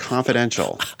voluntary and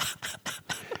confidential.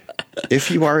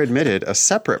 If you are admitted, a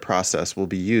separate process will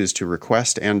be used to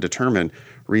request and determine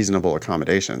reasonable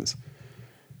accommodations.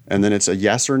 And then it's a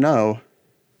yes or no.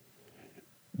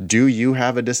 Do you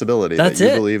have a disability that you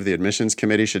believe the admissions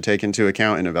committee should take into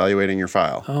account in evaluating your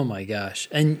file? Oh my gosh.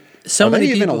 And so are many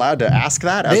they even people, allowed to ask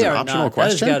that as an optional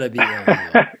question? That has got to be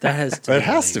illegal. That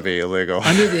has to be illegal.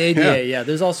 Under the ADA, yeah.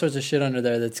 There's all sorts of shit under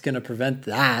there that's going to prevent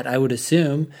that, I would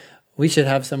assume. We should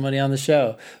have somebody on the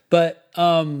show. But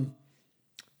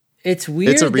it's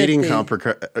weird. It's a reading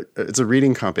it's a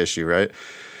reading comp issue, right?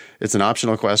 It's an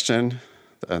optional question,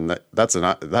 and that's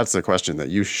a question that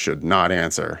you should not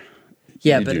answer.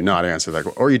 Yeah, you do not answer that,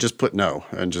 or you just put no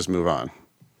and just move on.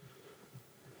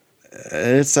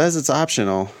 It says it's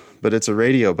optional, but it's a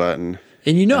radio button.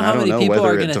 And you know how many people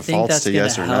are going to think that's going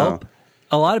yes to or help? No.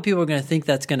 A lot of people are going to think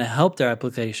that's going to help their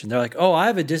application. They're like, oh, I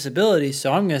have a disability,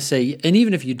 so I'm going to say, and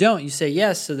even if you don't, you say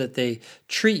yes so that they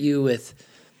treat you with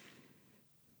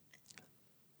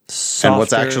softer. And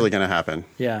what's actually going to happen?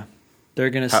 Yeah. They're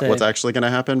going to say. What's actually going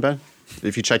to happen, Ben?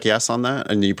 If you check yes on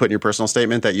that and you put in your personal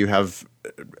statement that you have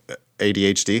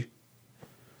ADHD?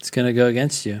 It's going to go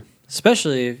against you.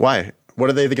 Especially. Why? What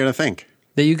are they going to think?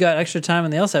 That you got extra time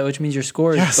on the LSAT, which means your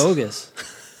score is bogus.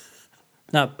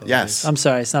 Not bogus. Yes. I'm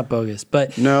sorry, it's not bogus.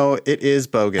 But no, it is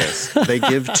bogus. They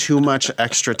give too much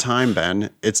extra time, Ben.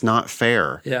 It's not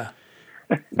fair. Yeah.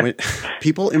 When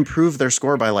people improve their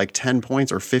score by like 10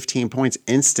 points or 15 points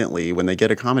instantly when they get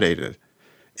accommodated.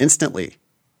 Instantly.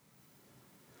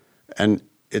 And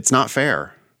it's not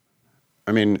fair.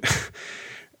 I mean,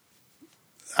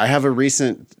 I have a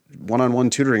recent one-on-one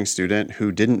tutoring student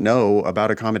who didn't know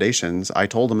about accommodations. I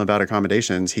told him about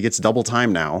accommodations. He gets double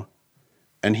time now.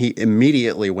 And he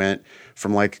immediately went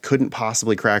from like couldn't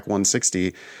possibly crack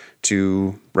 160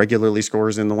 to regularly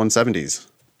scores in the 170s.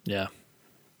 Yeah.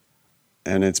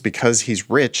 And it's because he's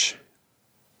rich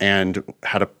and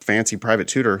had a fancy private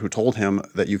tutor who told him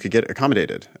that you could get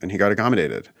accommodated, and he got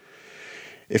accommodated.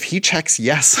 If he checks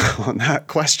yes on that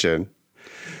question,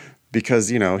 because,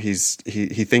 you know, he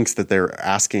thinks that they're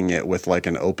asking it with like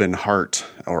an open heart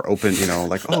or open, you know,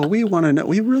 like, oh, we want to know,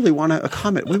 we really want to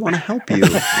accommodate, we want to help you, you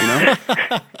know?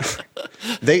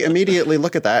 They immediately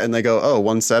look at that and they go, oh,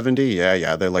 170?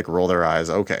 Yeah. They like roll their eyes.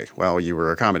 Okay, well, you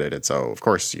were accommodated, so of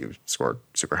course you scored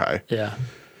super high. Yeah.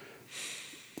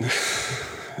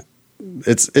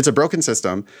 It's a broken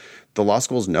system. The law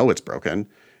schools know it's broken.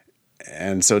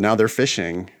 And so now they're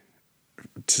fishing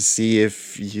to see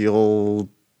if you'll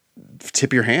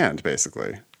tip your hand,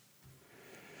 basically.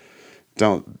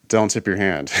 Don't tip your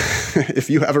hand. If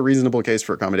you have a reasonable case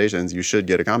for accommodations, you should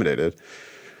get accommodated.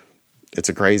 It's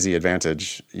a crazy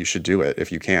advantage. You should do it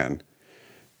if you can.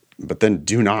 But then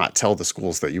do not tell the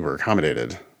schools that you were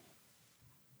accommodated.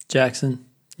 Jackson,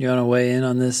 you want to weigh in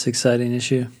on this exciting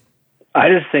issue? I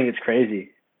just think it's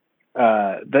crazy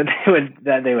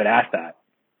that they would ask that.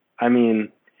 I mean,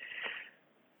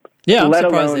 yeah, I'm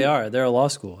surprised they are. They're a law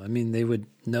school. I mean, they would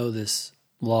know this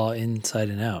law inside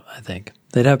and out, I think.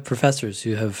 They'd have professors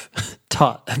who have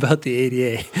taught about the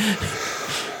ADA.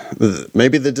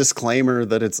 Maybe the disclaimer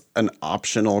that it's an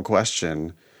optional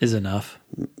question is enough.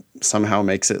 Somehow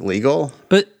makes it legal.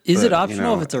 But is it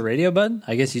optional if it's a radio button?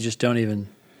 I guess you just don't even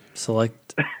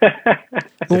select.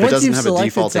 If it doesn't have a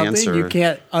default answer, you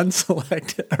can't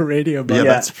unselect a radio button.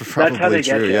 Yeah, that's probably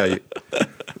true. Yeah.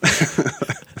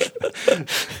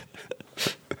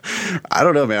 I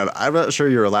don't know, man. I'm not sure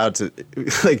you're allowed to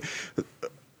like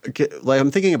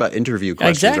I'm thinking about interview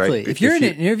questions. Exactly. Right? If you're in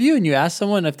an interview and you ask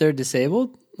someone if they're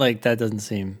disabled, like that doesn't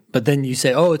seem. But then you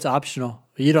say, "Oh, it's optional."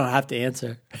 You don't have to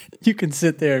answer. You can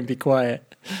sit there and be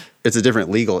quiet. It's a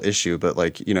different legal issue, but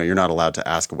like, you know, you're not allowed to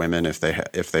ask women if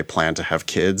they plan to have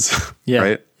kids, yeah,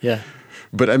 right? Yeah.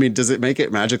 But I mean, does it make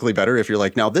it magically better if you're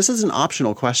like, now this is an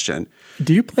optional question?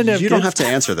 Do you plan to have kids? You don't have to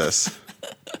answer this.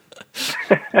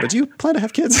 But do you plan to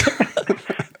have kids?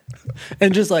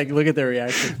 And just like look at their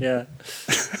reaction. Yeah.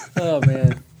 Oh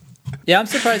man. Yeah, I'm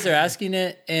surprised they're asking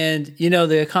it. And you know,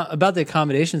 about the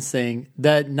accommodations thing,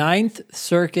 that Ninth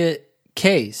Circuit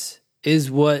case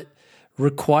is what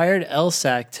required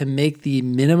LSAC to make the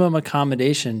minimum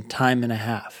accommodation time and a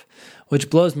half, which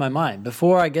blows my mind.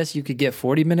 Before, I guess you could get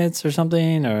 40 minutes or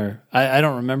something, or I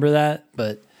don't remember that,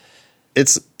 but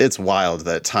it's wild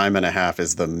that time and a half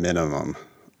is the minimum.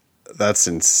 That's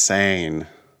insane.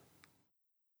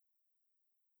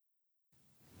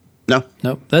 No.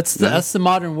 That's the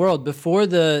modern world. Before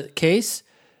the case,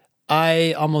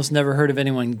 I almost never heard of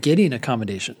anyone getting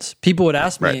accommodations. People would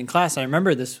ask me in class. I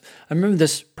remember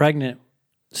this pregnant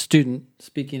student,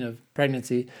 speaking of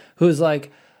pregnancy, who was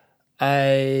like,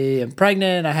 I am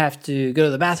pregnant, I have to go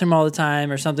to the bathroom all the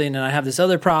time or something, and I have this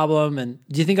other problem, and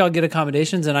do you think I'll get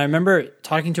accommodations? And I remember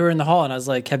talking to her in the hall, and I was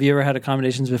like, have you ever had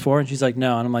accommodations before? And she's like,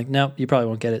 no. And I'm like, no, you probably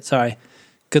won't get it. Sorry.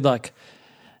 Good luck.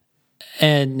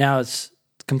 And now it's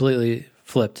completely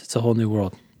flipped. It's a whole new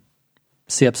world.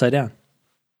 See upside down.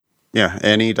 Yeah,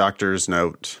 any doctor's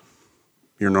note,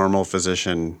 your normal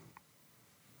physician,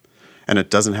 and it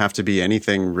doesn't have to be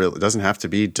anything real. It doesn't have to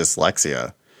be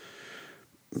dyslexia.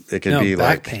 It could be back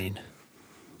like pain.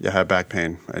 Yeah, I have back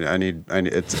pain. I need.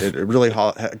 It really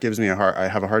gives me I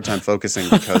have a hard time focusing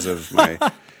because of my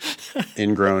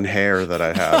ingrown hair that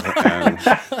I have,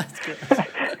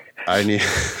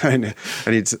 and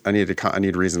I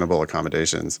need reasonable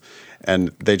accommodations, and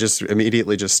they just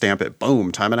immediately just stamp it.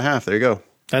 Boom, time and a half. There you go.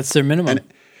 That's their minimum.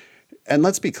 And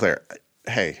let's be clear.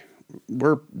 Hey,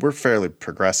 we're fairly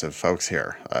progressive folks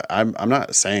here. I'm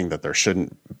not saying that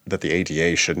that the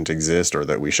ADA shouldn't exist or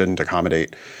that we shouldn't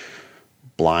accommodate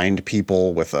blind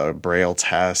people with a Braille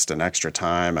test and extra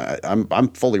time. I'm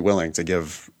fully willing to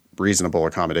give reasonable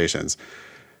accommodations,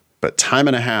 but time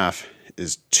and a half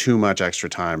is too much extra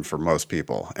time for most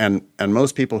people. And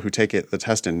most people who take the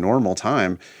test in normal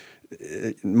time,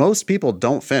 most people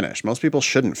don't finish. Most people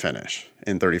shouldn't finish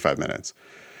in 35 minutes.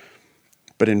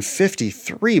 But in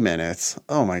 53 minutes,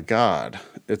 oh my God,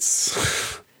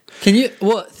 it's...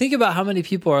 think about how many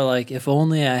people are like, if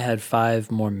only I had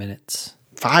 5 more minutes.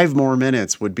 5 more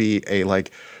minutes would be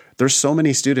there's so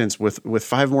many students with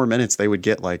 5 more minutes, they would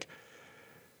get like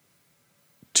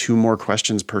 2 more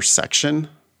questions per section.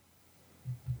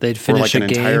 They'd finish an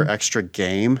entire extra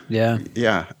game. Yeah.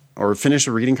 Yeah. Or finish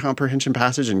a reading comprehension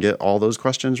passage and get all those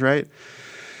questions right.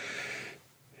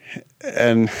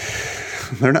 And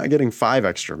they're not getting 5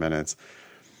 extra minutes.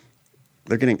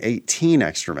 They're getting 18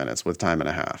 extra minutes with time and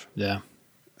a half. Yeah.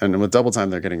 And with double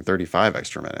time, they're getting 35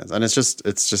 extra minutes. And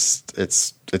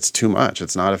it's too much.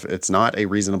 It's not a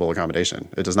reasonable accommodation.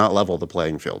 It does not level the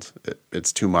playing field.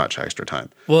 It's too much extra time.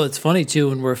 Well, it's funny too,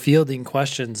 when we're fielding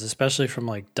questions, especially from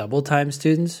like double time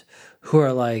students who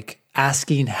are like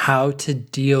asking how to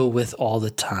deal with all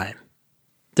the time.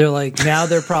 They're like, now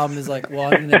their problem is like,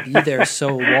 well, I'm going to be there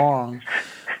so long.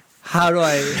 How do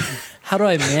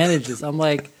I manage this? I'm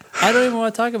like, I don't even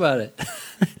want to talk about it.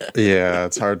 Yeah,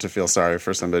 it's hard to feel sorry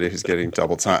for somebody who's getting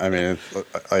double time. I mean,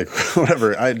 like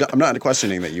whatever. I'm not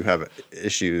questioning that you have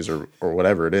issues or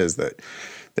whatever it is that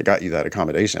got you that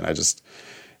accommodation. I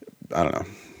don't know.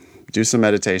 Do some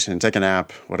meditation, take a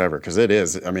nap, whatever, because it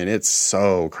is. I mean, it's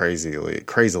so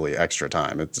crazily extra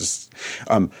time. It's just.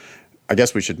 I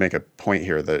guess we should make a point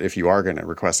here that if you are going to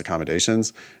request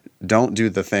accommodations, don't do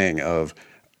the thing of,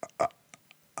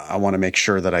 I want to make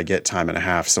sure that I get time and a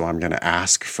half, so I'm going to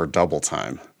ask for double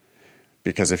time.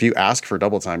 Because if you ask for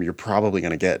double time, you're probably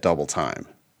going to get double time.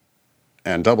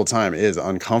 And double time is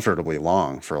uncomfortably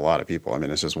long for a lot of people. I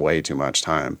mean, it's just way too much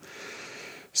time.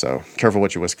 So careful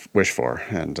what you wish for,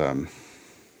 and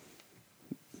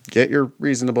get your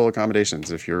reasonable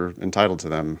accommodations. If you're entitled to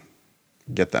them,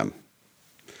 get them.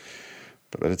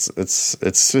 But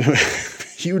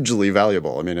it's hugely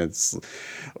valuable. I mean, it's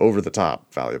over the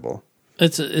top valuable.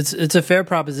 It's a fair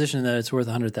proposition that it's worth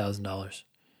 $100,000.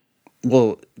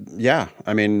 Well, yeah.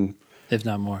 I mean, if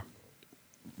not more.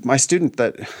 My student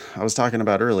that I was talking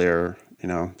about earlier,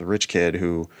 the rich kid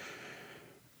who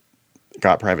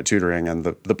got private tutoring, and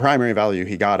the primary value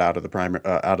he got out of the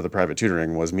private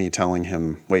tutoring was me telling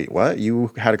him, "Wait, what?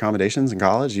 You had accommodations in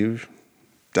college? You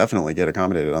definitely get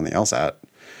accommodated on the LSAT."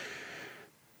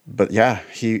 But yeah,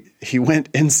 he went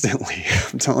instantly.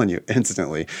 I'm telling you,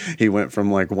 instantly. He went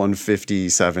from like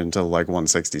 157 to like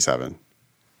 167.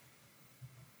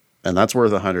 And that's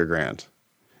worth $100,000.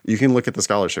 You can look at the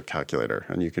scholarship calculator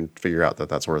and you can figure out that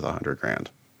that's worth $100,000.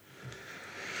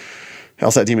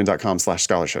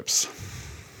 LSATdemon.com/scholarships.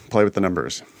 Play with the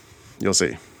numbers. You'll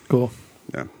see. Cool.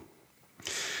 Yeah.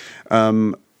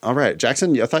 All right,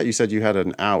 Jackson, I thought you said you had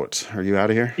an out. Are you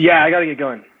out of here? Yeah, I got to get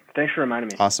going. Thanks for reminding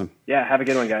me. Awesome. Yeah, have a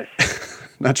good one, guys.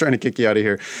 Not trying to kick you out of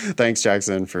here. Thanks,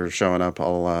 Jackson, for showing up.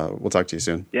 We'll talk to you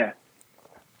soon. Yeah.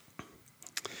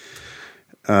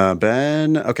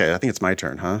 Ben, okay, I think it's my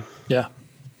turn, huh? Yeah.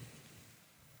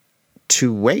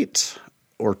 To wait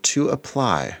or to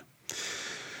apply?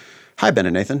 Hi, Ben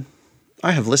and Nathan.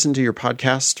 I have listened to your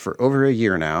podcast for over a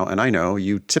year now, and I know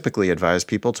you typically advise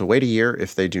people to wait a year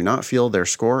if they do not feel their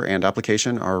score and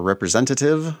application are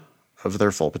representative of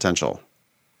their full potential.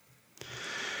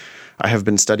 I have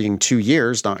been studying 2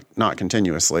 years, not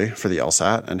continuously, for the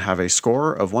LSAT and have a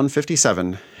score of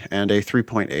 157 and a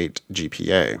 3.8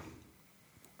 GPA.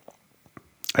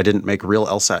 I didn't make real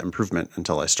LSAT improvement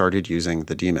until I started using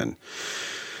the Demon.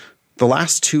 The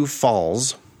last 2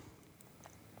 falls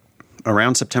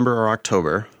around September or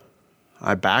October,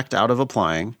 I backed out of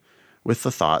applying with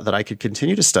the thought that I could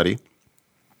continue to study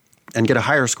and get a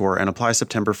higher score and apply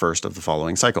September 1st of the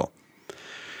following cycle.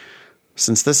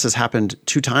 Since this has happened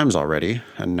 2 times already,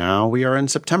 and now we are in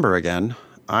September again,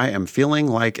 I am feeling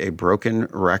like a broken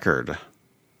record.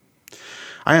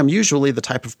 I am usually the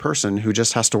type of person who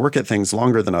just has to work at things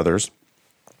longer than others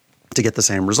to get the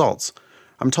same results.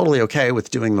 I'm totally okay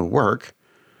with doing the work,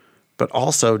 but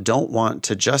also don't want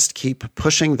to just keep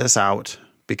pushing this out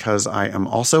because I am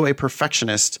also a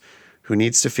perfectionist who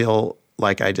needs to feel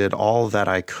like I did all that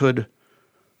I could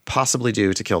possibly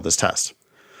do to kill this test.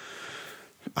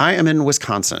 I am in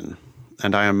Wisconsin,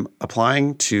 and I am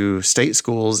applying to state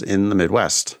schools in the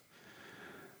Midwest.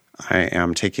 I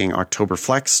am taking October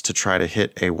Flex to try to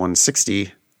hit a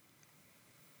 160.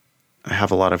 I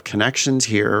have a lot of connections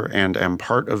here and am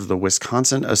part of the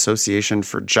Wisconsin Association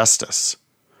for Justice.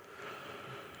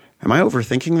 Am I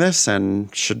overthinking this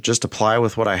and should just apply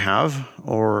with what I have,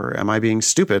 or am I being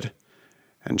stupid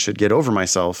and should get over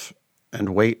myself and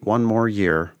wait 1 more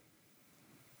year?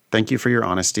 Thank you for your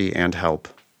honesty and help.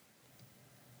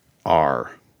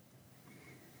 R.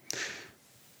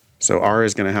 So R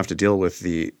is going to have to deal with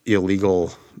the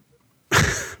illegal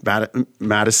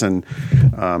Madison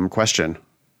question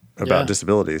about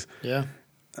disabilities. Yeah.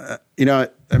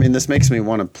 This makes me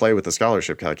want to play with the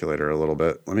scholarship calculator a little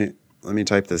bit. Let me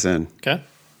type this in. Okay.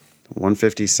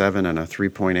 157 and a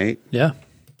 3.8. Yeah.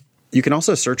 You can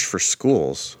also search for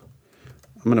schools.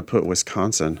 I'm going to put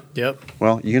Wisconsin. Yep.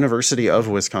 Well, University of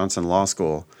Wisconsin Law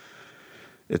School.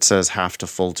 It says half to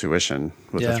full tuition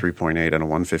with a 3.8 and a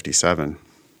 157.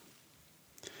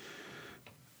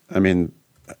 I mean,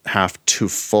 half to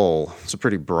full. It's a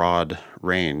pretty broad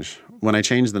range. When I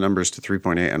change the numbers to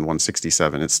 3.8 and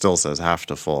 167, it still says half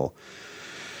to full.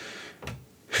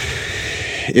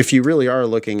 If you really are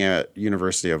looking at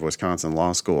University of Wisconsin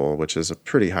Law School, which is a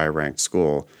pretty high-ranked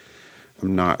school,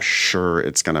 I'm not sure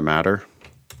it's going to matter.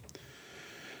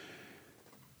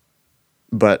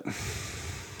 But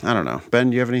I don't know. Ben,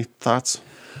 do you have any thoughts?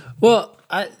 Well,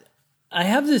 I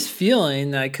have this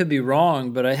feeling that I could be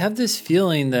wrong, but I have this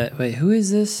feeling that, wait, who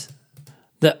is this?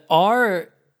 That R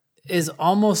is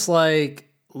almost like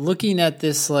looking at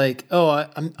this like, oh,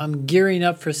 I'm gearing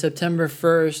up for September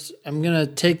 1st. I'm going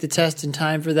to take the test in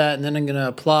time for that, and then I'm going to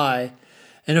apply.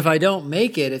 And if I don't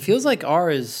make it, it feels like R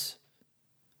is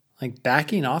like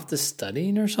backing off the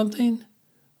studying or something.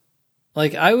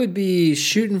 Like I would be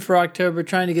shooting for October,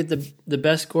 trying to get the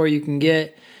best score you can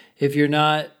get. If you're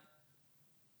not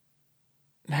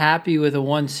happy with a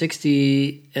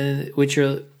 160, which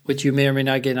you may or may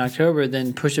not get in October,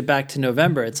 then push it back to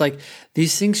November. It's like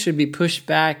these things should be pushed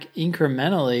back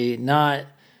incrementally, not,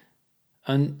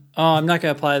 I'm not going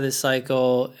to apply this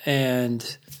cycle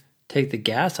and take the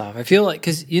gas off. I feel like,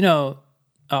 because,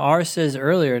 R says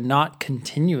earlier, not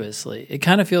continuously. It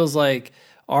kind of feels like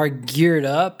R geared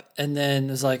up and then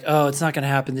was like, oh, it's not going to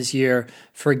happen this year,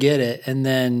 forget it, and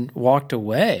then walked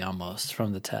away almost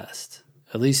from the test,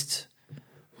 at least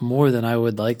more than I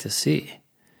would like to see.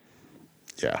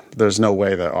 Yeah, there's no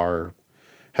way that R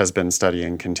has been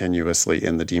studying continuously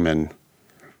in the Demon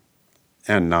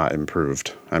and not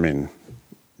improved. I mean,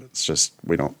 it's just,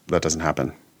 that doesn't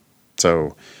happen.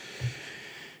 So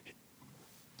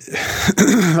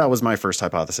that was my first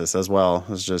hypothesis as well.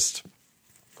 It was just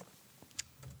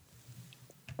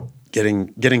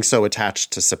getting so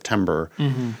attached to September,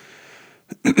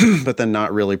 but then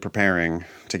not really preparing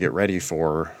to get ready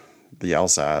for the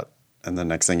LSAT. And then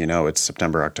next thing you know, it's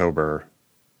September, October.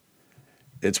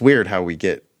 It's weird how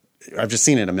I've just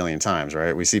seen it a million times,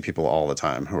 right? We see people all the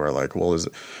time who are like, well,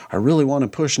 I really want to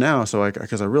push now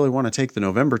because I really want to take the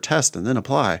November test and then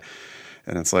apply.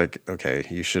 And it's like, okay,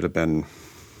 you should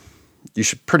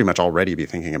pretty much already be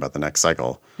thinking about the next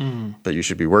cycle, but you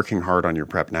should be working hard on your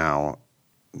prep now.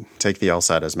 Take the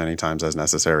LSAT as many times as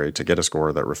necessary to get a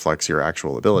score that reflects your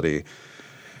actual ability.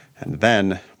 And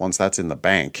then once that's in the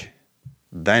bank,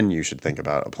 then you should think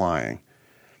about applying.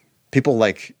 People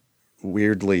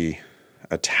weirdly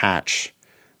attach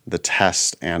the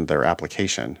test and their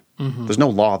application. There's no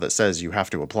law that says you have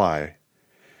to apply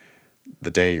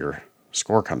the day your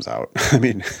score comes out. I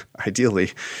mean,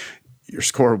 ideally, your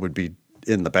score would be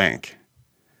in the bank,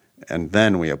 and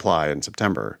then we apply in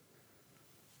September.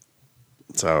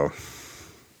 So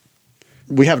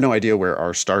we have no idea where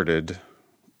R started,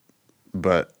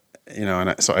 but,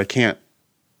 so I can't.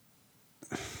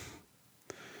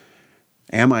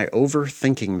 Am I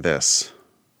overthinking this?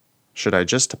 Should I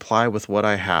just apply with what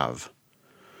I have?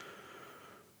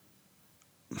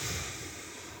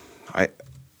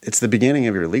 It's the beginning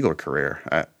of your legal career.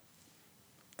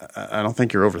 I don't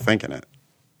think you're overthinking it.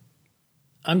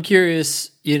 I'm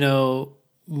curious,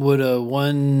 would a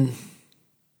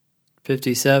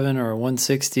 157 or a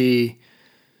 160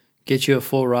 get you a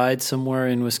full ride somewhere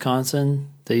in Wisconsin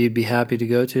that you'd be happy to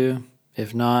go to?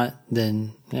 If not,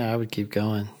 then yeah, I would keep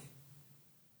going.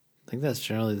 I think that's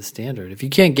generally the standard. If you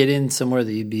can't get in somewhere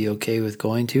that you'd be okay with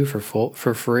going to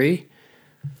for free,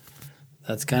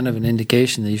 that's kind of an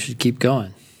indication that you should keep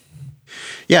going.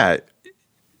 Yeah.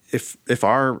 If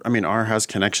our has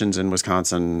connections in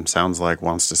Wisconsin, sounds like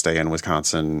wants to stay in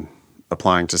Wisconsin,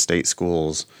 applying to state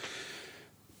schools,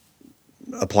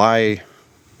 apply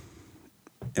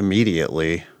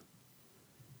immediately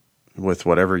with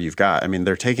whatever you've got. I mean,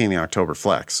 they're taking the October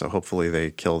Flex, so hopefully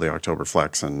they kill the October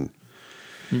Flex and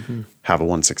have a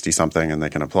 160 something and they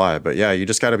can apply. But yeah, you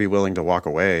just got to be willing to walk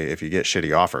away if you get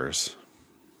shitty offers.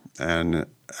 And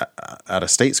at a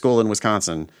state school in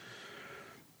Wisconsin,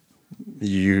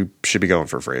 you should be going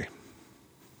for free.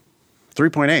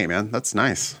 3.8, man. That's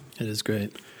nice. It is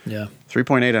great. Yeah.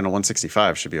 3.8 and a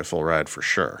 165 should be a full ride for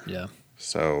sure. Yeah.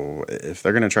 So if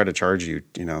they're going to try to charge you,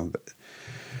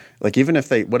 like even if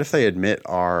what if they admit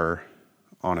R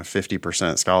on a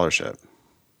 50% scholarship?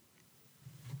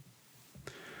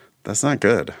 That's not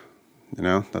good.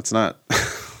 That's not,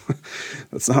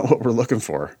 that's not what we're looking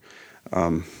for.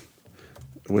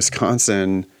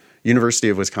 University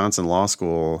of Wisconsin Law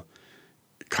School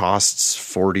costs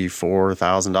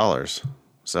 $44,000.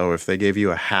 So if they gave you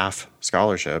a half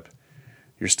scholarship,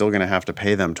 you're still going to have to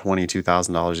pay them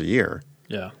 $22,000 a year.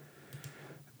 Yeah.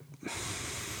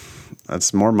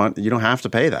 That's more money. You don't have to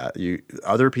pay that.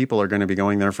 Other people are going to be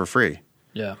going there for free.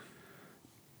 Yeah.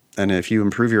 And if you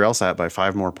improve your LSAT by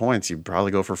 5 more points, you'd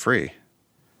probably go for free.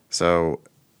 So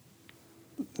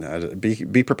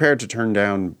be prepared to turn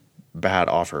down bad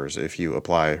offers if you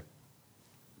apply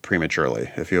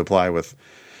prematurely. If you apply with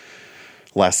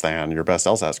less than your best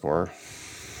LSAT score,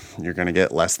 you're going to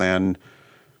get less than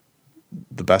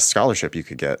the best scholarship you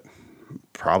could get.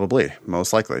 Probably,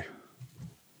 most likely.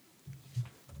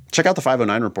 Check out the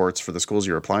 509 reports for the schools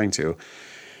you're applying to.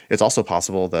 It's also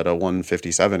possible that a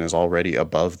 157 is already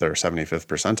above their 75th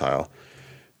percentile,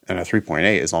 and a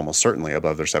 3.8 is almost certainly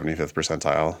above their 75th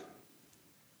percentile.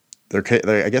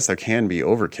 I guess there can be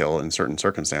overkill in certain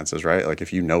circumstances, right? Like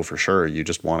if you know for sure you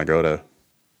just want to go to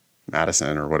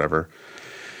Madison or whatever,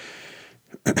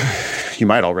 you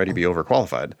might already be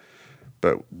overqualified,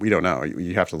 but we don't know.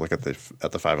 You have to look at the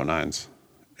 509s.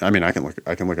 I mean, I can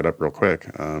look it up real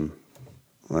quick.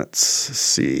 Let's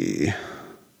see.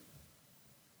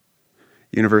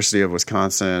 University of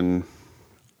Wisconsin.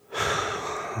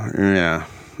 Yeah.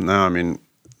 No, I mean,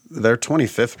 their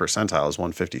 25th percentile is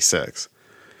 156.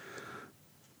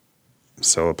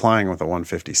 So applying with a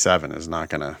 157 is not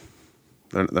going to,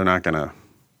 they're not going to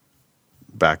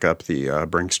back up the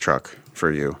Brinks truck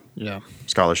for you. Yeah.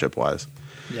 Scholarship wise.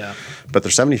 Yeah. But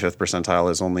their 75th percentile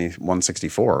is only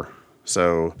 164.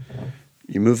 So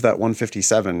you move that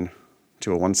 157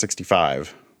 to a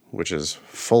 165, which is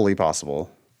fully possible.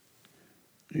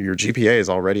 Your GPA is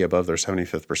already above their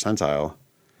 75th percentile.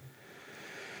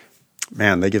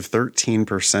 Man, they give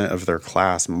 13% of their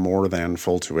class more than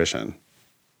full tuition.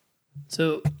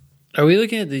 So are we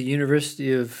looking at the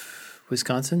University of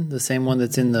Wisconsin, the same one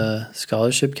that's in the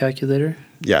scholarship calculator?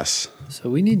 Yes. So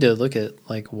we need to look at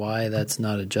why that's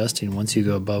not adjusting once you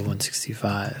go above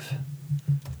 165.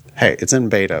 Hey, it's in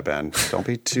beta, Ben. Don't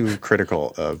be too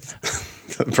critical of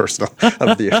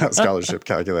the scholarship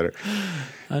calculator.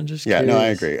 I'm just curious. No, I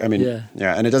agree. I mean,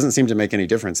 yeah, and it doesn't seem to make any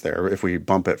difference there. If we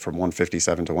bump it from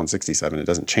 157 to 167, it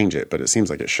doesn't change it, but it seems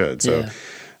like it should. So,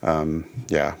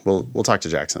 we'll talk to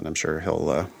Jackson. I'm sure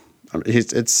he'll.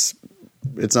 It's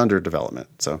under development.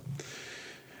 So,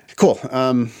 cool.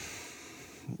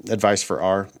 Advice for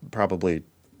R: probably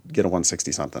get a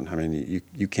 160 something. I mean,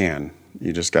 you can.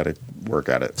 You just got to work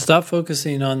at it. Stop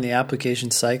focusing on the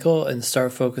application cycle and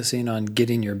start focusing on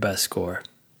getting your best score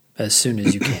as soon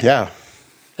as you can. Yeah.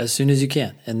 As soon as you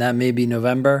can. And that may be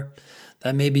November,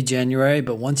 that may be January,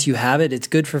 but once you have it, it's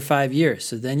good for 5 years.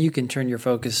 So then you can turn your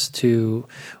focus to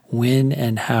when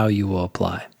and how you will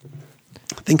apply.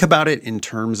 Think about it in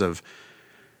terms of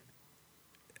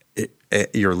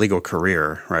your legal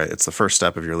career, right? It's the first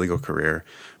step of your legal career.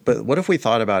 But what if we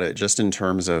thought about it just in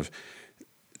terms of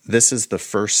this is the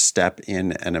first step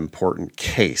in an important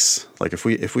case? Like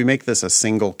if we make this a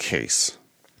single case.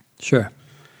 Sure.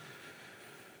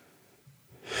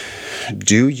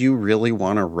 Do you really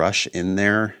want to rush in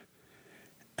there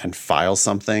and file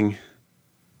something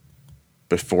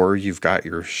before you've got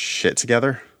your shit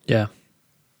together? Yeah.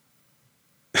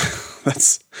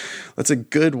 That's a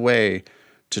good way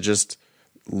to just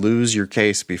lose your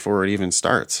case before it even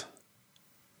starts.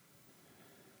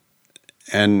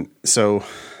 And so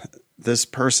this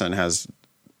person has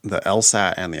the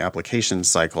LSAT and the application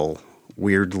cycle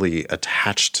weirdly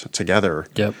attached together.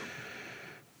 Yep.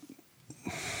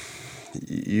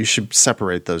 You should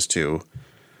separate those two.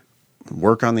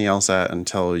 Work on the LSAT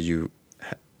until you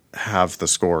have the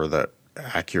score that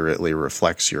accurately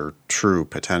reflects your true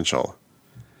potential.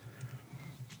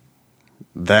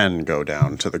 Then go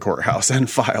down to the courthouse and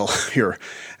file your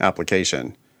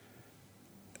application.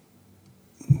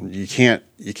 You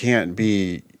can't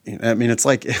be, I mean,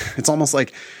 it's almost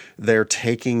like they're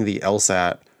taking the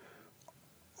LSAT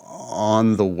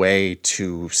on the way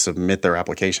to submit their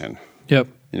application. Yep.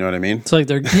 You know what I mean? It's like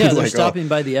they're Like, stopping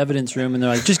by the evidence room and they're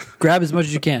like, just grab as much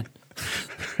as you can.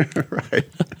 Right.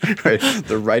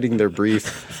 They're writing their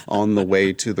brief on the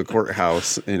way to the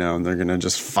courthouse, and they're going to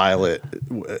just file it.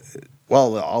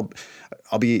 Well,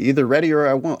 I'll be either ready or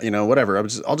I won't, whatever.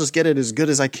 I'll just get it as good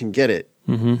as I can get it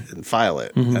and file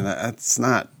it. And that's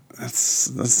not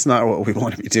what we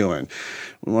want to be doing.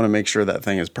 We want to make sure that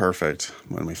thing is perfect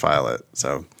when we file it.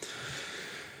 So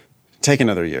take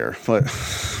another year, but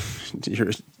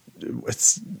there's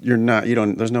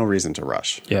no reason to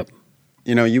rush. Yep.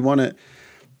 You want to,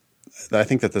 I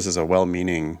think that this is a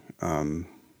well-meaning, I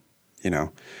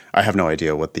have no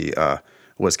idea what the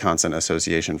Wisconsin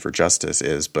Association for Justice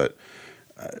is, but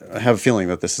I have a feeling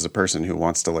that this is a person who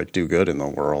wants to do good in the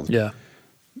world. Yeah.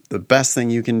 The best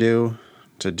thing you can do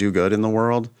to do good in the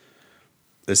world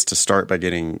is to start by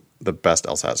getting the best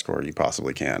LSAT score you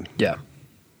possibly can. Yeah.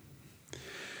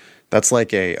 That's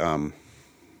like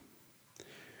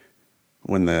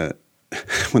when the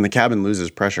cabin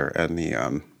loses pressure and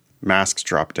the masks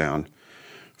drop down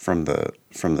from the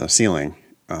ceiling,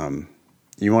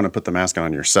 you want to put the mask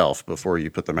on yourself before you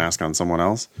put the mask on someone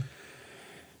else.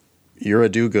 You're a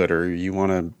do-gooder. You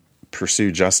want to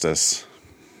pursue justice.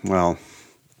 Well,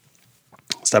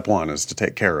 step one is to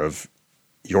take care of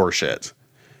your shit,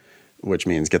 which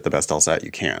means get the best LSAT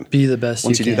you can. Be the best.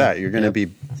 Once you do that, you're going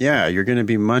to Yep. you're going to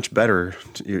be much better.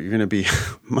 You're going to be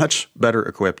much better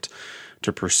equipped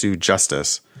to pursue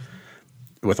justice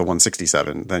with a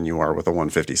 167 than you are with a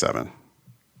 157.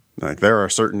 There are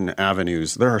certain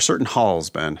avenues, there are certain halls,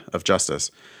 Ben, of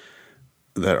justice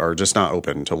that are just not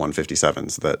open to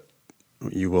 157s that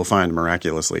you will find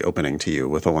miraculously opening to you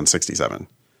with a 167.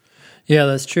 Yeah,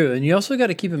 that's true. And you also got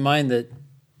to keep in mind that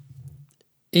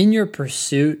in your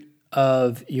pursuit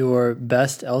of your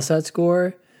best LSAT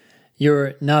score,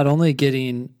 you're not only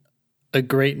getting a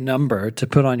great number to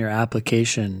put on your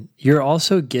application, you're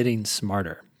also getting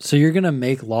smarter. So you're going to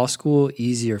make law school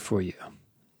easier for you.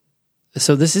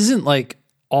 So this isn't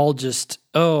all just,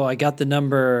 I got the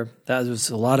number. That was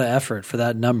a lot of effort for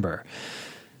that number.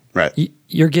 Right.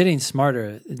 You're getting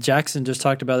smarter. Jackson just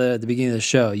talked about that at the beginning of the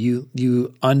show.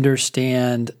 You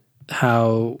understand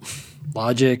how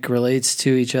logic relates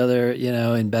to each other,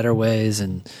 in better ways,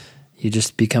 and you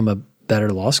just become a better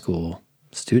law school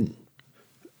student.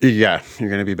 Yeah, you're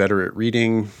going to be better at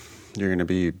reading. You're going to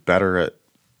be better at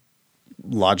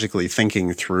logically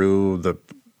thinking through the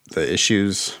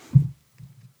issues,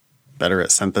 better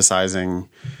at synthesizing.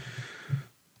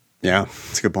 Yeah,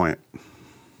 that's a good point.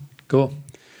 Cool.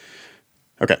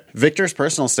 Okay, Victor's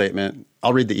personal statement.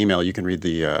 I'll read the email. You can read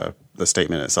the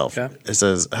statement itself. Okay. It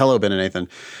says, "Hello, Ben and Nathan.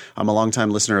 I'm a longtime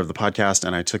listener of the podcast,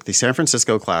 and I took the San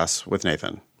Francisco class with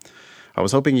Nathan. I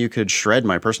was hoping you could shred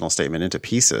my personal statement into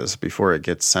pieces before it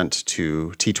gets sent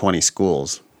to T20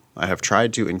 schools. I have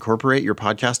tried to incorporate your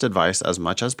podcast advice as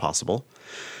much as possible.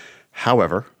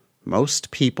 However,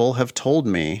 most people have told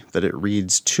me that it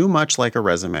reads too much like a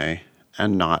resume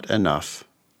and not enough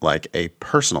like a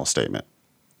personal statement.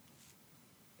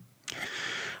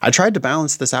 I tried to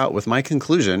balance this out with my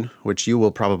conclusion, which you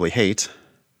will probably hate.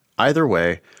 Either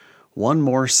way, one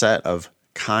more set of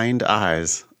kind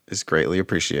eyes is greatly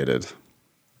appreciated."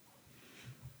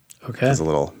 Okay. There's a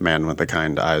little man with the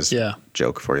kind eyes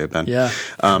joke for you, Ben. Yeah.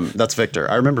 That's Victor.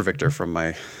 I remember Victor from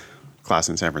my class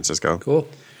in San Francisco. Cool.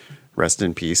 Rest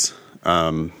in peace.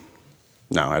 No,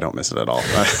 I don't miss it at all.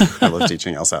 I love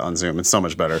teaching LSAT on Zoom. It's so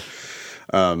much better.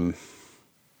 Alrighty.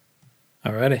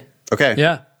 Okay.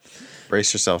 Yeah.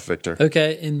 Brace yourself, Victor.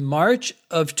 Okay. In March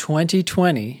of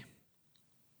 2020,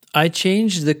 I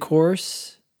changed the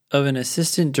course of an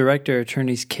assistant director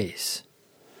attorney's case.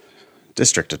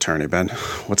 District attorney, Ben.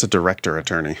 What's a director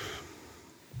attorney?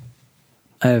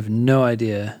 I have no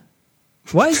idea.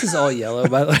 Why is this all yellow,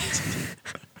 by the way?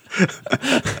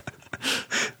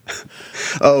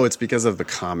 Oh, it's because of the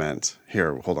comment.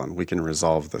 Here, hold on. We can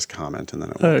resolve this comment and then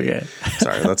it will. Okay.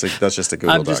 Sorry, that's just a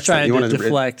Google I'm just Docs trying thing. to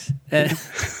deflect.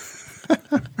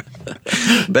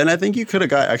 Ben, I think you could have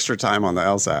got extra time on the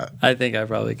LSAT. I think I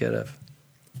probably could have.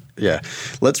 Yeah.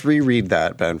 Let's reread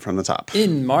that, Ben, from the top.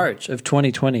 In March of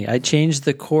 2020, I changed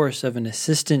the course of an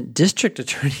assistant district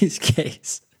attorney's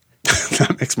case.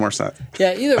 That makes more sense.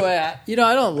 Yeah, either way, I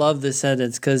don't love this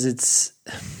sentence because it's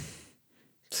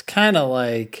kind of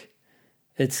like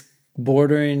it's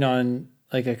bordering on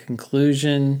like a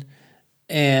conclusion,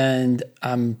 and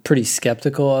I'm pretty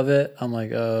skeptical of it. I'm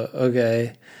like, oh,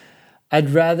 okay. I'd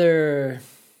rather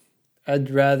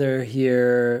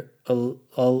hear a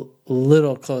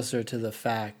little closer to the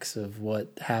facts of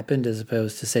what happened as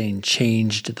opposed to saying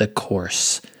changed the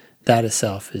course. That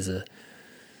itself is a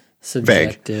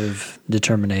subjective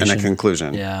determination and a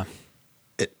conclusion. Yeah,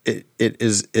 it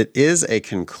is a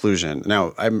conclusion.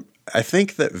 Now, I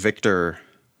think that Victor.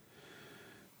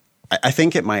 I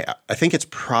think it's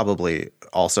probably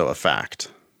also a fact.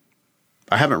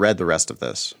 I haven't read the rest of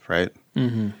this, right?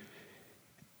 Mm-hmm.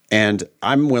 And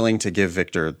I'm willing to give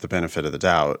Victor the benefit of the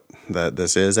doubt that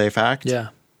this is a fact. Yeah.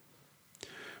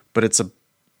 But it's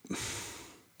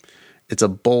a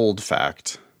bold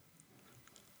fact.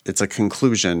 It's a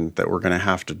conclusion that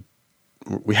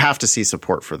we have to see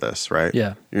support for this, right?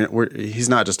 Yeah. He's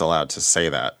not just allowed to say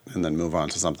that and then move on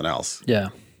to something else. Yeah.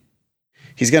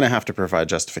 He's going to have to provide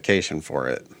justification for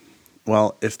it.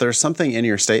 Well, if there's something in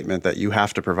your statement that you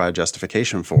have to provide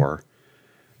justification for,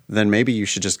 then maybe you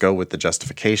should just go with the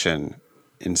justification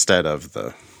instead of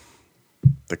the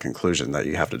conclusion that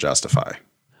you have to justify.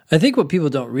 I think what people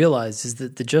don't realize is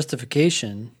that the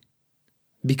justification,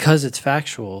 because it's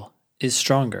factual, is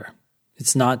stronger.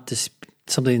 It's not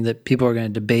something that people are going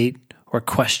to debate or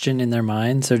question in their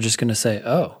minds. They're just going to say,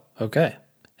 oh, okay.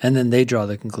 And then they draw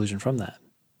the conclusion from that.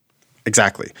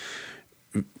 Exactly.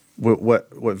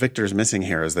 What Victor's missing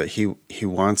here is that he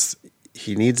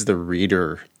needs the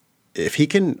reader. If he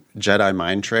can Jedi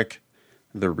mind trick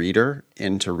the reader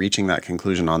into reaching that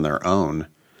conclusion on their own,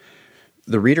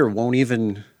 the reader won't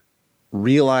even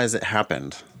realize it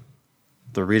happened.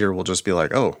 The reader will just be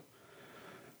like, oh,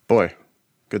 boy,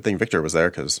 good thing Victor was there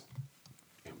because,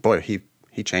 boy, he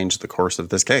changed the course of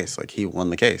this case. Like, he won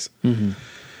the case. Mm-hmm.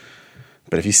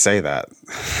 But if you say that,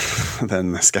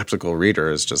 then the skeptical reader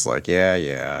is just like,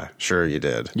 yeah, sure you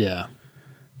did. Yeah.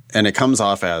 And it comes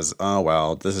off as, oh,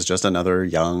 well, this is just another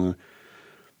young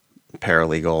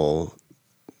paralegal.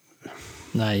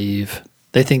 Naive.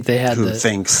 They think they had who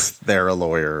thinks they're a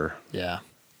lawyer. Yeah.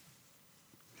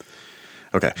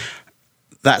 Okay.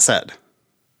 That said,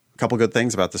 a couple good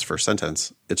things about this first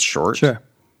sentence. It's short. Sure.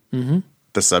 Mm-hmm.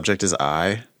 The subject is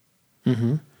I.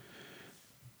 Mm-hmm.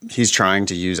 He's trying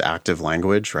to use active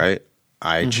language, right?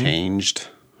 I changed.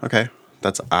 Okay.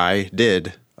 That's I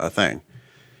did a thing.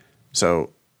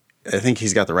 So I think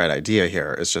he's got the right idea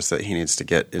here. It's just that he needs to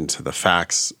get into the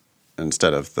facts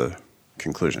instead of the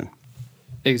conclusion.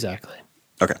 Exactly.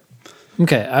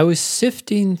 Okay. I was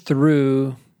sifting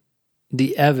through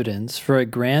the evidence for a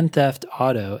grand theft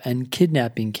auto and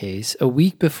kidnapping case a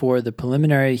week before the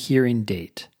preliminary hearing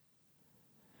date.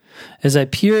 As I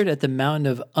peered at the mountain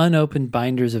of unopened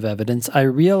binders of evidence, I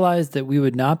realized that we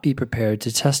would not be prepared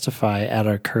to testify at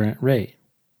our current rate.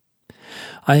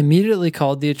 I immediately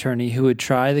called the attorney who would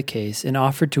try the case and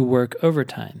offered to work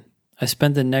overtime. I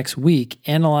spent the next week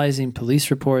analyzing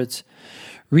police reports,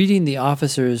 reading the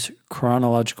officer's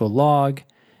chronological log,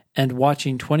 and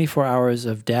watching 24 hours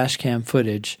of dashcam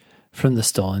footage from the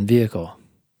stolen vehicle.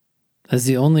 As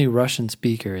the only Russian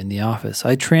speaker in the office,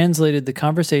 I translated the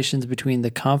conversations between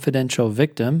the confidential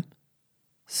victim,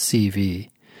 CV,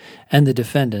 and the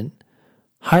defendant,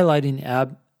 highlighting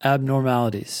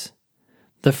abnormalities.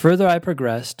 The further I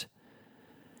progressed,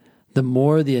 the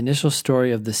more the initial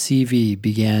story of the CV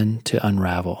began to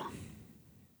unravel.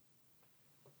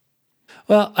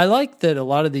 Well, I like that a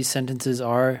lot of these sentences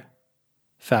are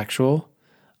factual.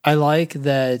 I like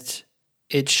that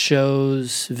it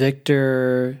shows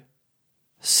Victor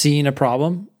seeing a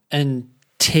problem and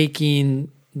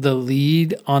taking the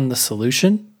lead on the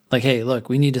solution. Like, hey, look,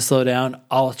 we need to slow down.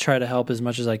 I'll try to help as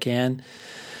much as I can.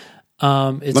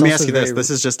 Let me ask you this. This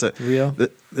is just real.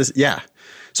 Yeah.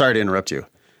 Sorry to interrupt you.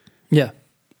 Yeah.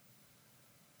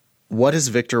 What is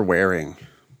Victor wearing?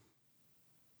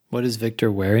 What is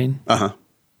Victor wearing? Uh-huh.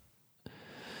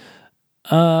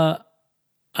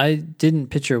 I didn't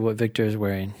picture what Victor is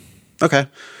wearing. Okay.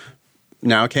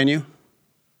 Now can you?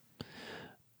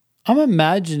 I'm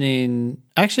imagining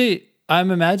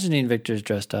Victor's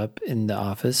dressed up in the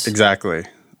office. Exactly.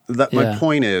 My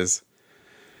point is,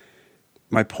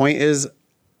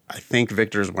 I think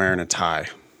Victor's wearing a tie.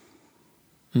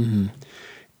 Mm-hmm.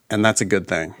 And that's a good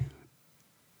thing.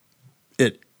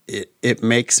 It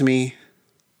makes me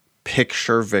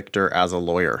picture Victor as a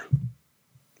lawyer.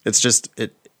 It's just,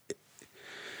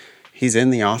 he's in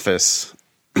the office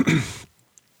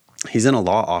he's in a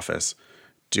law office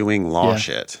doing law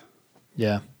shit.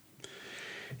 Yeah.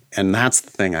 And that's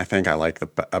the thing I think I like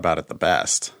about it the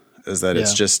best, is that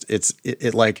it's just,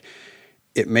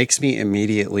 it makes me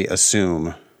immediately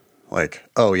assume like,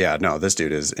 oh yeah, no, this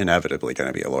dude is inevitably going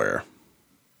to be a lawyer.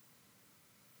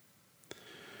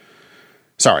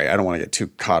 Sorry, I don't want to get too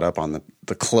caught up on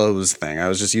the clothes thing. I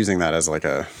was just using that as like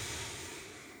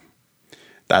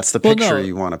that's the picture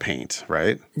you want to paint,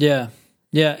 right? Yeah.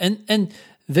 Yeah. And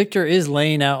Victor is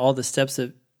laying out all the steps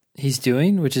that he's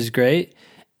doing, which is great.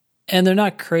 And they're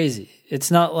not crazy.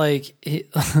 It's not like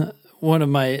one of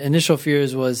my initial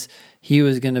fears was he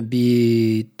was going to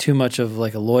be too much of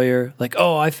like a lawyer. Like,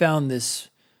 oh, I found this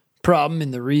problem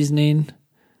in the reasoning.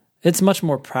 It's much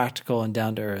more practical and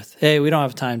down to earth. Hey, we don't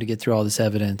have time to get through all this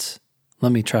evidence.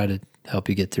 Let me try to help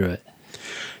you get through it.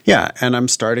 Yeah, and I'm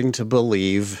starting to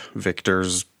believe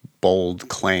Victor's bold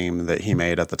claim that he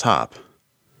made at the top.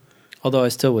 Although I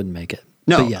still wouldn't make it.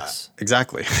 No, but yes.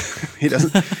 Exactly. He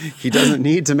doesn't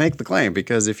need to make the claim,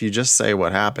 because if you just say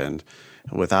what happened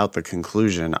without the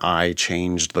conclusion, I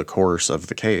changed the course of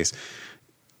the case.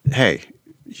 Hey,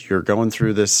 you're going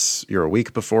through this, you're a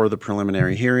week before the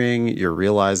preliminary hearing, you're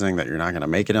realizing that you're not going to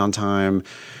make it on time,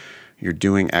 you're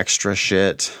doing extra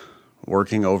shit,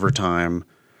 working overtime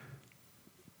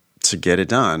to get it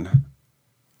done.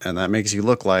 And that makes you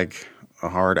look like a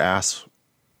hard ass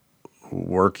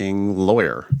working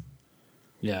lawyer.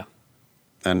 Yeah.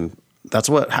 And that's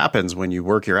what happens when you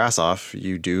work your ass off.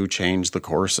 You do change the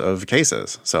course of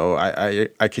cases. So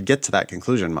I could get to that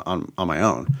conclusion on my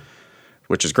own,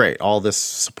 which is great. All this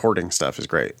supporting stuff is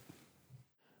great.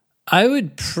 I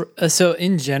would, so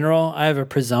in general, I have a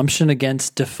presumption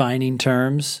against defining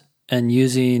terms and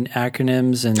using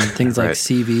acronyms and things like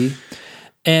CV.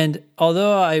 And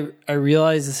although I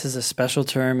realize this is a special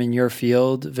term in your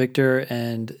field, Victor,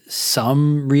 and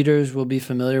some readers will be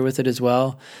familiar with it as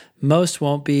well, most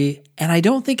won't be. And I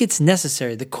don't think it's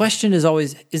necessary. The question is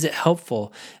always, is it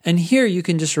helpful? And here you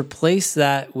can just replace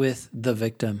that with the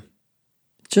victim.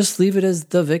 Just leave it as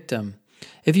the victim.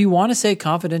 If you want to say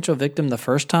confidential victim the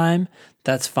first time,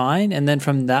 that's fine. And then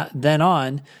from then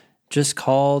on, just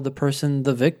call the person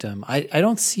the victim. I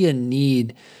don't see a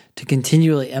need to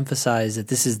continually emphasize that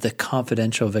this is the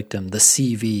confidential victim, the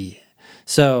CV.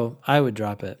 So I would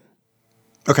drop it.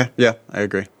 Okay. Yeah, I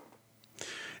agree.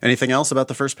 Anything else about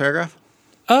the first paragraph?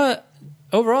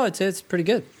 Overall, I'd say it's pretty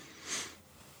good.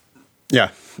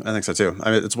 Yeah, I think so too.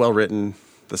 I mean, it's well written.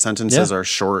 The sentences are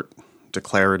short,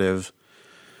 declarative.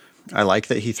 I like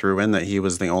that he threw in that he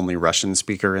was the only Russian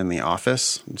speaker in the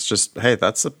office. It's just, hey,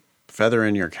 that's a feather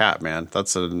in your cap, man.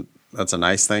 That's a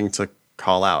nice thing to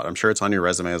call out. I'm sure it's on your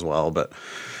resume as well, but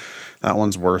that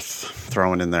one's worth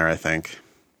throwing in there, I think.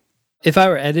 If I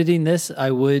were editing this,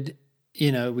 I would,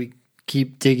 we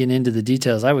keep digging into the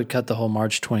details. I would cut the whole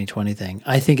March 2020 thing.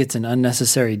 I think it's an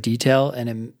unnecessary detail.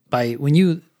 And when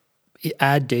you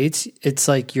add dates, it's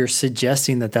like you're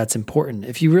suggesting that that's important.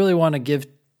 If you really want to give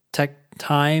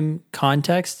time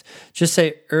context, just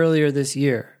say earlier this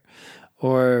year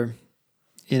or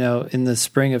in the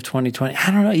spring of 2020. I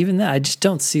don't know, even that, I just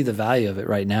don't see the value of it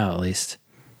right now, at least.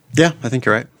 Yeah, I think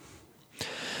you're right.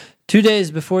 2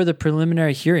 days before the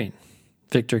preliminary hearing,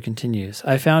 Victor continues,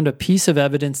 I found a piece of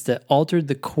evidence that altered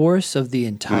the course of the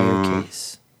entire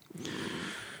case.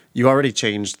 You already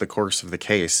changed the course of the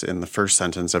case in the first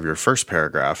sentence of your first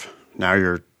paragraph. Now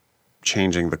you're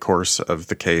changing the course of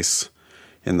the case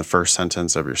in the first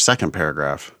sentence of your second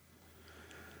paragraph.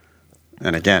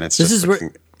 And again, it's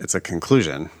it's a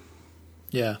conclusion.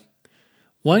 Yeah.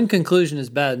 One conclusion is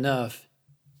bad enough.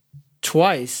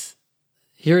 Twice,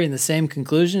 hearing the same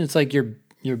conclusion, it's like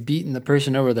you're beating the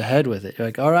person over the head with it. You're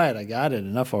like, all right, I got it.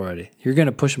 Enough already. You're going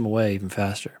to push them away even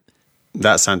faster.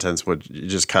 That sentence you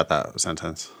just cut that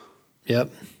sentence. Yep.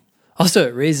 Also,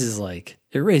 it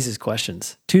raises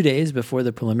questions. 2 days before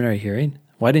the preliminary hearing?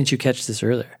 Why didn't you catch this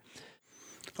earlier?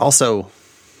 Also,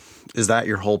 is that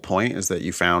your whole point? Is that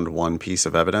you found one piece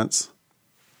of evidence?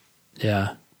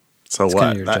 Yeah. So it's what?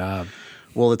 Kind of your job.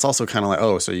 Well, it's also kind of like,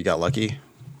 oh, so you got lucky?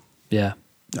 Yeah.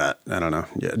 I don't know.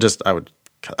 Yeah,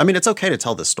 it's okay to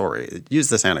tell this story. Use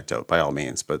this anecdote by all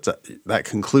means, but that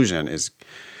conclusion is,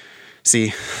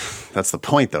 see, that's the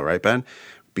point though, right, Ben?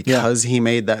 Because he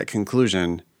made that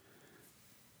conclusion,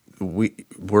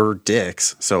 we're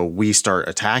dicks, so we start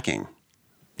attacking.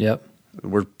 Yep.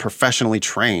 We're professionally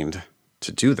trained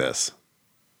to do this.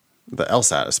 The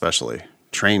LSAT especially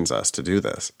trains us to do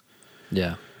this.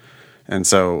 Yeah. And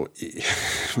so,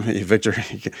 Victor,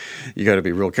 you got to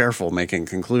be real careful making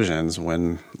conclusions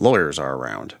when lawyers are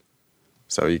around.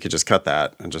 So you could just cut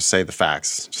that and just say the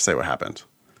facts, just say what happened.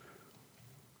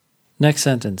 Next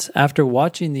sentence. After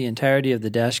watching the entirety of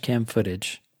the dash cam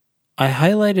footage, I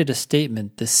highlighted a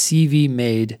statement the CV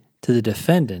made to the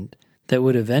defendant that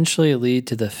would eventually lead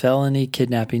to the felony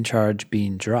kidnapping charge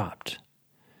being dropped.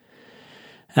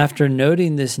 After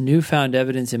noting this newfound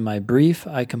evidence in my brief,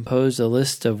 I composed a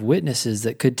list of witnesses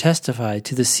that could testify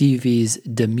to the CV's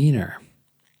demeanor.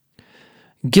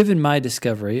 Given my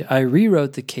discovery, I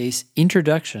rewrote the case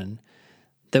introduction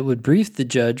that would brief the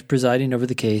judge presiding over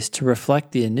the case to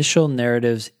reflect the initial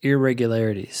narrative's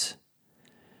irregularities.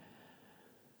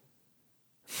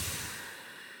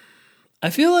 I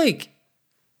feel like,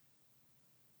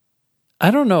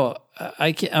 I don't know,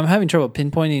 I'm having trouble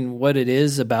pinpointing what it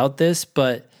is about this,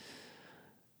 but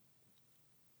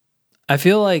I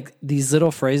feel like these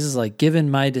little phrases like given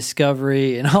my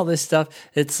discovery and all this stuff,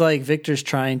 it's like Victor's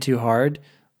trying too hard.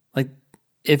 Like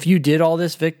if you did all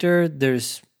this, Victor,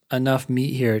 there's enough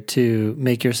meat here to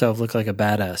make yourself look like a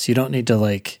badass. You don't need to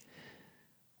like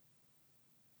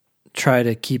try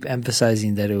to keep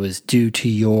emphasizing that it was due to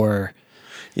your...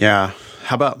 Yeah.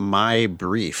 How about my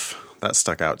brief? That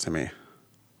stuck out to me.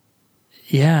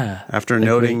 Yeah. After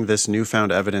noting this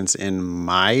newfound evidence in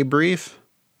my brief.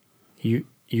 You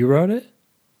wrote it?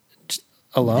 Just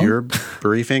alone? You're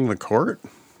briefing the court?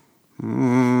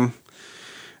 I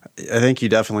think you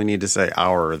definitely need to say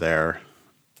our there.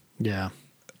 Yeah.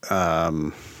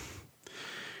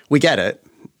 We get it.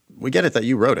 We get it that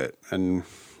you wrote it. And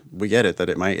we get it that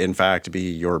it might, in fact,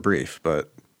 be your brief.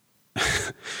 But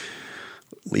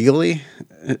legally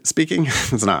speaking,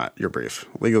 it's not your brief.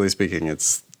 Legally speaking,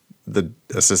 it's the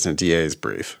assistant DA's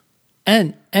brief.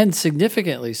 And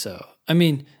significantly so. I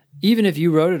mean, even if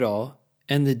you wrote it all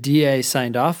and the DA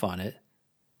signed off on it,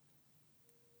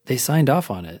 they signed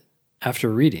off on it after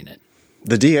reading it.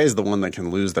 The DA is the one that can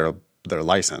lose their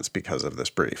license because of this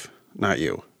brief, not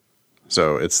you.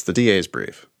 So it's the DA's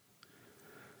brief.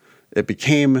 It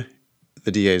became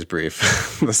the DA's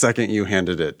brief the second you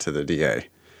handed it to the DA.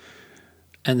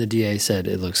 And the DA said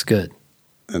it looks good.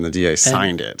 And the DA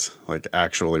signed it, like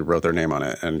actually wrote their name on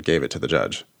it and gave it to the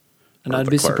judge. And I'd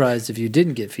be surprised if you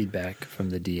didn't get feedback from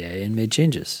the DA and made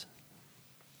changes.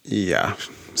 Yeah.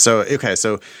 So, okay.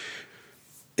 So,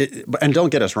 and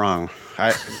don't get us wrong.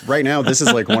 Right now, this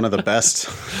is like one of the best,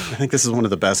 I think this is one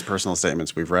of the best personal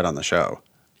statements we've read on the show.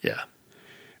 Yeah.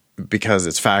 Because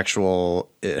it's factual.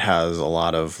 It has there's a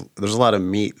lot of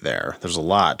meat there. There's a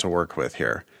lot to work with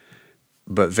here.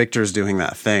 But Victor's doing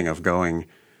that thing of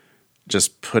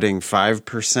just putting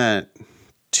 5%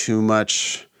 too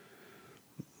much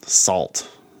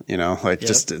salt, like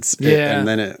yep. And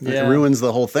then it ruins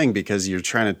the whole thing because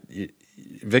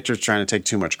Victor's trying to take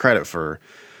too much credit for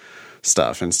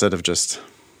stuff instead of just,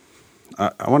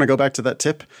 I want to go back to that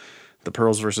tip, the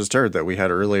pearls versus turd that we had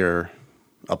earlier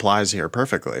applies here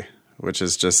perfectly, which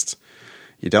is just,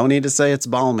 you don't need to say it's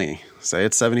balmy. Say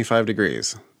it's 75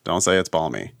 degrees. Don't say it's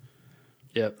balmy.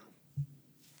 Yep.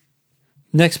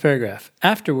 Next paragraph.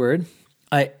 Afterward,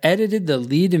 I edited the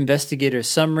lead investigator's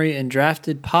summary and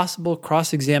drafted possible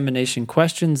cross-examination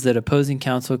questions that opposing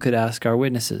counsel could ask our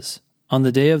witnesses. On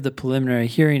the day of the preliminary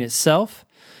hearing itself,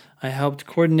 I helped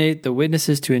coordinate the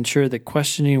witnesses to ensure that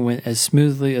questioning went as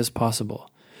smoothly as possible.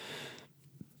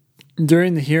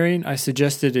 During the hearing, I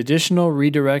suggested additional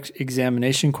redirect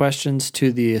examination questions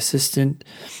to the assistant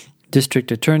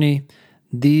district attorney.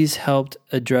 These helped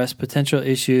address potential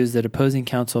issues that opposing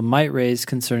counsel might raise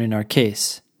concerning our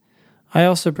case. I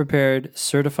also prepared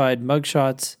certified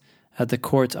mugshots at the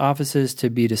court's offices to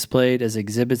be displayed as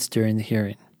exhibits during the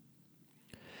hearing.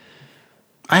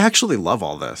 I actually love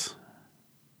all this.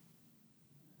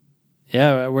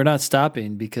 Yeah, we're not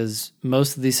stopping because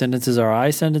most of these sentences are I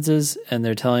sentences and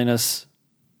they're telling us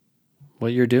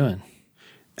what you're doing.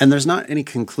 And there's not any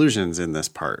conclusions in this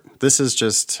part. This is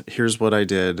just, here's what I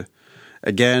did.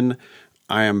 Again,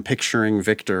 I am picturing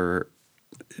Victor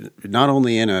not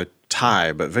only in a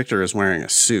tie, but Victor is wearing a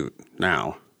suit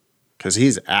now because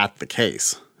he's at the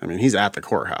case. I mean, he's at the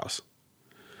courthouse.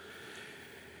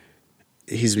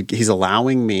 He's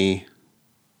allowing me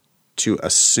to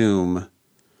assume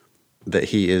that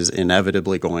he is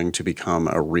inevitably going to become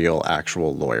a real,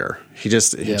 actual lawyer. He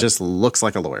just looks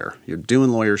like a lawyer. You're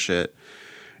doing lawyer shit.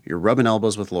 You're rubbing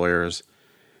elbows with lawyers.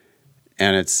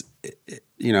 And it's,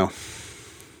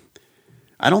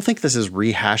 I don't think this is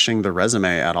rehashing the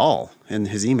resume at all. In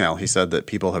his email, he said that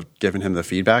people have given him the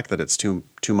feedback that it's too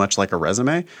much like a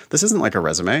resume. This isn't like a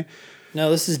resume. No,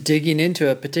 this is digging into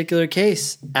a particular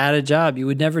case at a job. You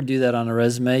would never do that on a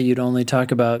resume. You'd only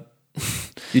talk about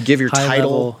you'd give your title,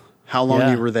 level, how long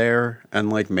you were there, and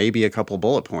like maybe a couple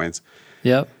bullet points.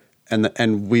 Yep.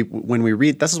 And when we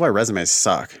read, this is why resumes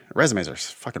suck. Resumes are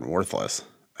fucking worthless.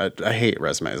 I hate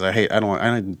resumes. I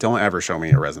don't ever show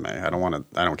me a resume. I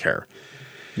don't care.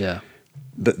 Yeah.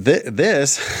 But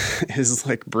this is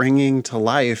like bringing to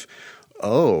life,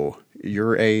 oh,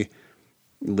 you're a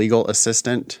legal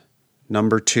assistant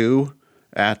number 2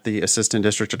 at the assistant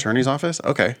district attorney's office.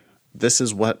 Okay. This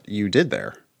is what you did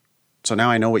there. So now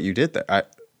I know what you did there.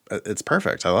 It's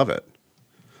perfect. I love it.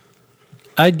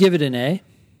 I'd give it an A.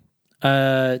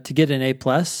 To get an A+,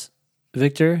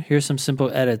 Victor, here's some simple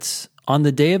edits. On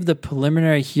the day of the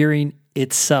preliminary hearing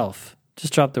itself,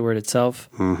 just drop the word itself.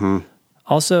 Mm-hmm.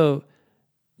 Also,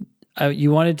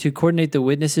 you wanted to coordinate the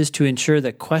witnesses to ensure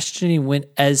that questioning went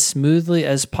as smoothly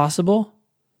as possible.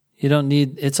 You don't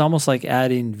need, it's almost like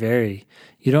adding very.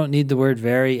 You don't need the word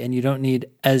very, and you don't need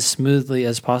as smoothly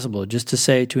as possible, just to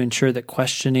say to ensure that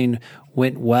questioning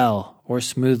went well or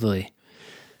smoothly.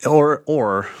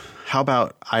 Or how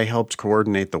about I helped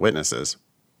coordinate the witnesses,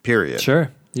 period.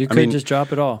 Sure. You could just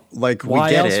drop it all. Like, why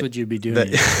we get else it, would you be doing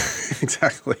it?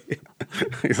 Exactly.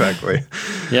 Exactly.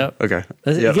 Yep. Okay.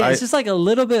 Again, it's just like a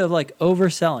little bit of like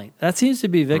overselling. That seems to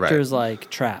be Victor's like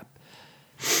trap.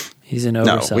 He's an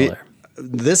overseller.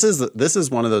 This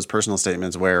is one of those personal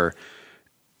statements where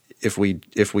if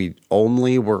we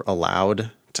only were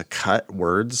allowed to cut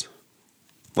words,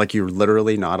 like you're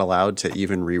literally not allowed to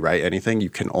even rewrite anything, you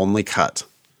can only cut.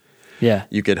 Yeah.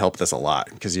 You could help this a lot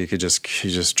because you could just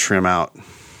trim out.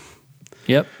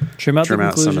 Yep. Trim out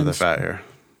some of the fat here.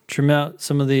 Trim out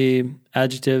some of the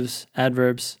adjectives,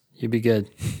 adverbs. You'd be good.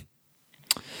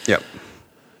 Yep.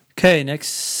 Okay,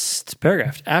 next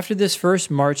paragraph. After this first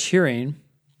March hearing,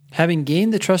 having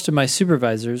gained the trust of my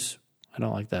supervisors, I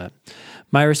don't like that,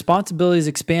 my responsibilities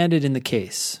expanded in the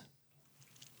case.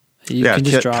 You can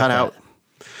just drop cut that. out.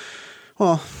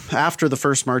 Well, after this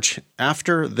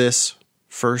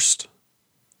first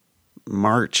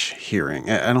March hearing,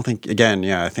 I don't think, again,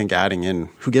 I think adding in,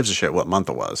 who gives a shit what month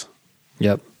it was?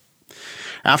 Yep.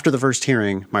 After the first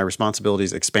hearing, my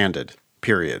responsibilities expanded,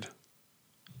 period.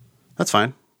 That's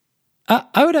fine.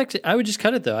 I would just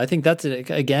cut it though. I think that's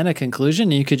again a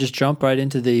conclusion. And you could just jump right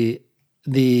into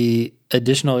the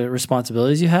additional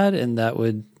responsibilities you had, and that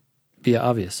would be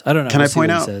obvious. I don't know. Can I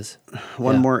point out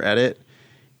one Yeah. more edit?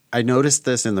 I noticed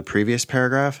this in the previous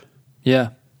paragraph. Yeah.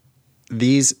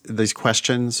 These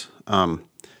questions,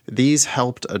 these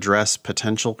helped address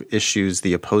potential issues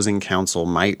the opposing counsel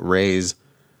might raise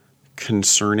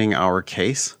concerning our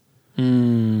case.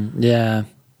 Yeah.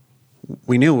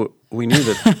 We knew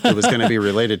that it was going to be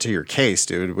related to your case,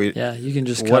 dude. You can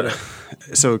just cut it.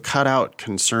 So cut out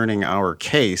concerning our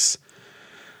case.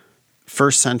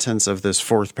 First sentence of this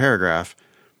fourth paragraph,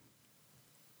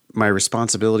 my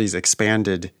responsibilities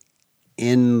expanded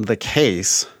in the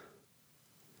case.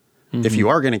 Mm-hmm. If you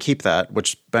are going to keep that,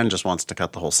 which Ben just wants to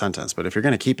cut the whole sentence, but if you're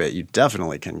going to keep it, you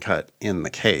definitely can cut in the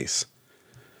case.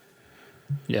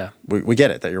 Yeah. We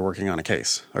get it that you're working on a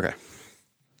case. Okay.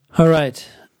 All right.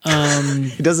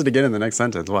 He does it again in the next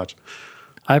sentence. Watch.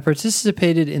 I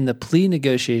participated in the plea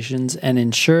negotiations and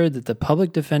ensured that the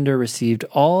public defender received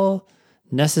all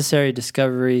necessary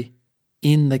discovery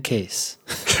in the case.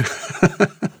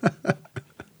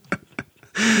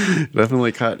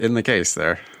 Definitely cut in the case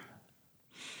there.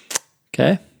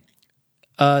 Okay.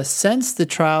 Since the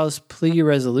trial's plea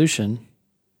resolution,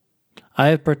 I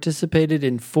have participated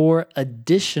in 4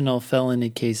 additional felony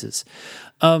cases.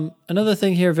 Another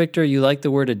thing here, Victor, you like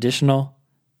the word additional.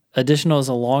 Additional is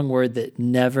a long word that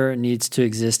never needs to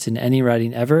exist in any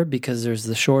writing ever, because there's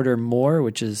the shorter more,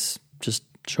 which is just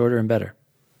shorter and better.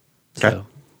 Okay. So,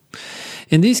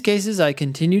 in these cases, I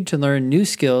continued to learn new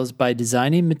skills by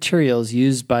designing materials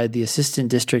used by the assistant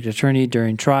district attorney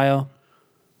during trial.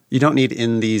 You don't need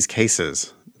in these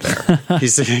cases there.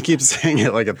 He keeps saying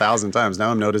it like 1,000 times.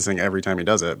 Now I'm noticing every time he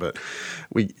does it. But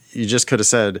you just could have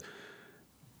said,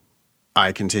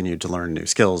 I continued to learn new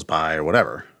skills by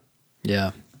whatever.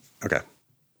 Yeah. Okay.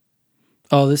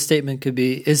 Oh, this statement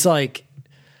is like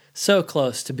so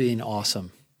close to being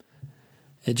awesome.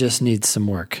 It just needs some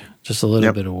work, just a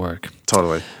little bit of work.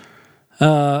 Totally.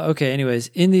 Okay, anyways,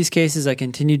 in these cases, I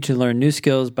continued to learn new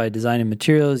skills by designing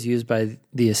materials used by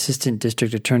the assistant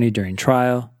district attorney during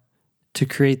trial to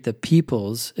create the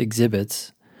people's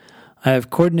exhibits. I have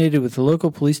coordinated with the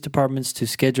local police departments to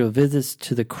schedule visits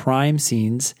to the crime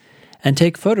scenes and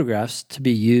take photographs to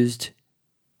be used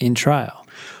in trial.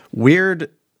 Weird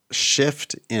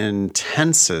shift in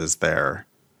tenses there.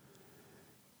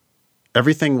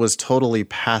 Everything was totally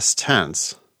past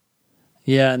tense.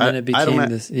 Yeah, and then it became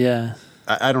this. Yeah.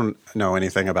 I don't know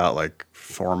anything about like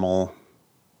formal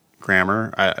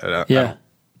grammar. I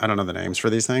don't know the names for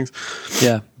these things.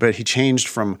 Yeah. But he changed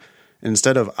from,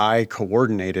 instead of I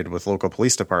coordinated with local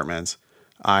police departments,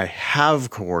 I have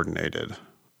coordinated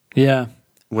Yeah.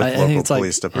 with I local think it's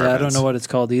police departments. Yeah, I don't know what it's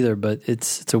called either, but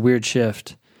it's a weird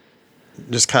shift.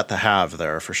 Just cut the have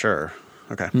there for sure.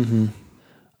 Okay. Mm-hmm.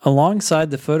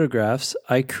 Alongside the photographs,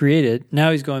 I created.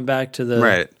 Now he's going back to the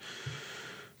Right.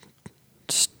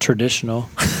 traditional,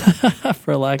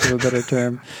 for lack of a better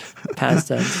term, past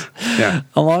tense. Yeah.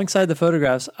 Alongside the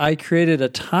photographs, I created a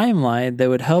timeline that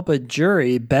would help a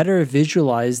jury better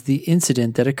visualize the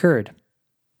incident that occurred.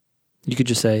 You could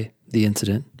just say the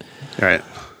incident. Right.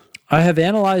 I have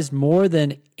analyzed more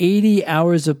than 80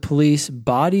 hours of police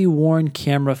body-worn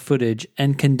camera footage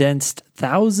and condensed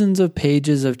thousands of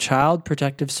pages of Child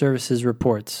Protective Services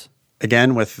reports.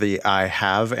 Again, with the I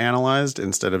have analyzed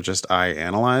instead of just I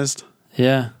analyzed.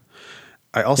 Yeah.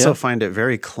 I also find it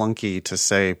very clunky to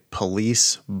say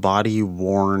police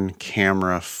body-worn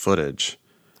camera footage.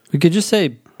 We could just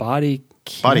say body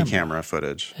Camera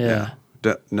footage. Yeah.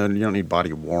 No, you don't need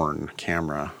body-worn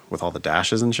camera with all the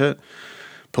dashes and shit.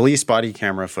 Police body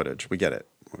camera footage. We get it.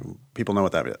 People know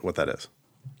what that is.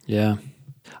 Yeah.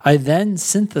 I then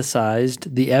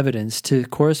synthesized the evidence to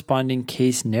corresponding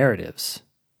case narratives.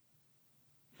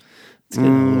 It's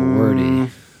getting a little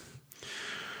wordy.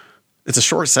 It's a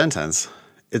short sentence.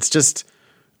 It's just,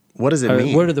 what does it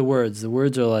mean? What are the words? The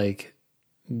words are like,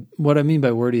 what I mean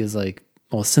by wordy is like,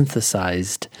 well,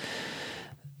 synthesized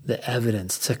the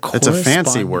evidence. It's a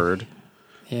fancy word.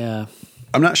 Yeah.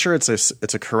 I'm not sure it's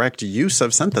a correct use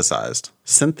of synthesized.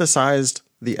 Synthesized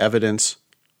the evidence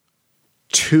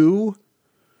to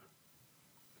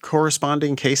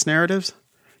corresponding case narratives?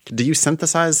 Do you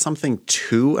synthesize something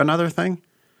to another thing?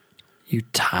 You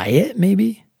tie it,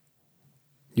 maybe?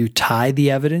 You tie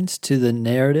the evidence to the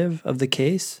narrative of the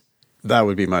case? That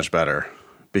would be much better,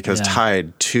 because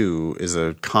tied to is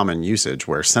a common usage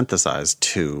where synthesized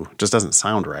to just doesn't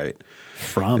sound right.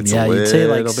 From, you'd say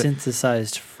like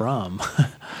synthesized from.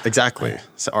 Exactly.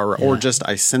 So, or just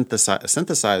I synthesize.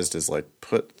 Synthesized is like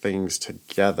put things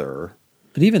together.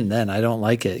 But even then, I don't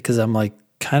like it because I'm like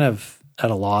kind of at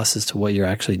a loss as to what you're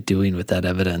actually doing with that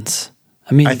evidence.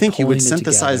 I mean, I think you would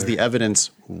synthesize the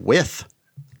evidence with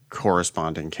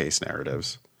corresponding case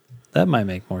narratives. That might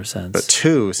make more sense. But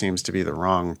to seems to be the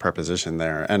wrong preposition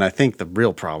there. And I think the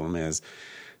real problem is,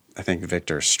 I think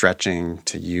Victor's stretching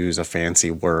to use a fancy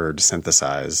word,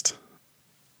 synthesized.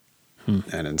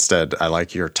 And instead, I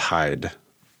like your tied.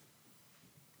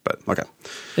 But, okay.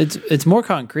 It's more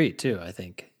concrete, too, I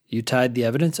think. You tied the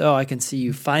evidence. Oh, I can see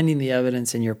you finding the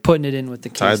evidence and you're putting it in with the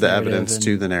case tied the narrative evidence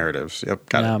to the narratives. Yep,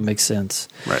 got it. Now it makes sense.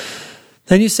 Right.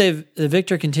 Then you say,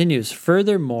 Victor continues,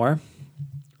 furthermore,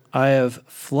 I have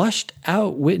flushed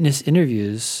out witness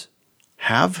interviews.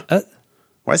 Have?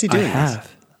 Why is he doing this?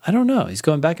 I don't know. He's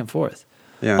going back and forth.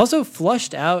 Yeah. Also,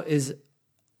 flushed out is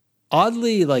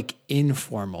oddly like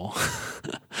informal.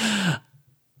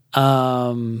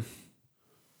 Well,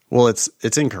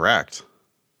 it's incorrect.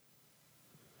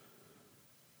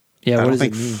 Yeah, what does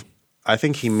it mean? I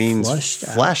think he means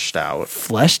fleshed out.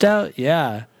 Fleshed out?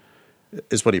 Yeah.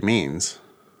 Is what he means.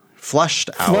 Fleshed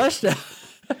out. Fleshed out.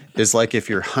 Is like if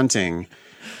you're hunting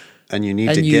and you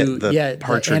need to get the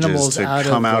partridges to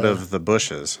come out of the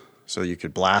bushes so you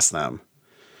could blast them.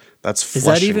 That's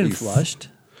flushing. Is that even flushed?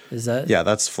 Is that? Yeah,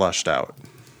 that's flushed out.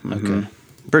 Mm-hmm. Okay.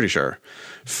 Pretty sure.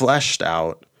 Fleshed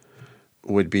out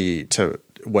would be to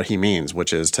what he means,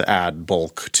 which is to add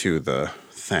bulk to the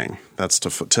thing. That's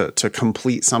to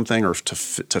complete something or to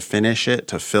finish it,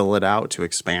 to fill it out, to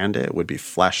expand it would be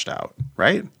fleshed out,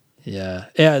 right? Yeah.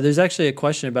 Yeah, there's actually a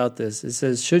question about this. It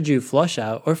says, should you flush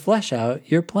out or flesh out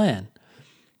your plan?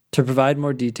 To provide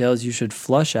more details, you should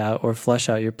flush out or flesh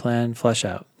out your plan. Flesh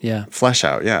out. Yeah. Flesh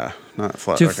out, yeah. Not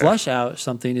flesh. To flush out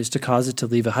something is to cause it to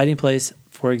leave a hiding place.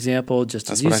 For example,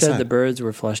 just as you said, the birds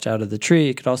were flushed out of the tree.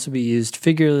 It could also be used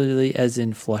figuratively as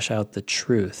in flush out the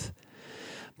truth.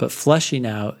 But fleshing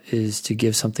out is to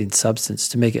give something substance,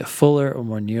 to make it fuller or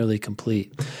more nearly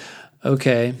complete.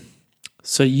 Okay.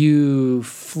 So you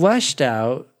fleshed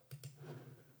out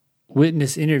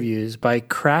witness interviews by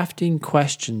crafting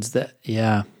questions that,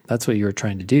 that's what you were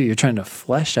trying to do. You're trying to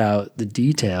flesh out the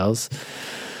details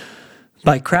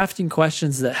by crafting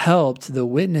questions that helped the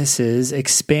witnesses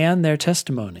expand their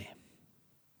testimony.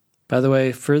 By the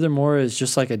way, furthermore is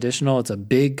just like additional. It's a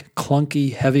big,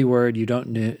 clunky, heavy word you don't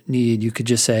need. You could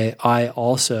just say, I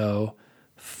also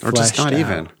fleshed out. Or just not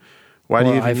even. Why do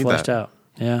you even need that? I fleshed out.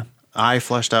 Yeah. I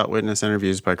fleshed out witness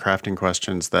interviews by crafting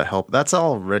questions that help. That's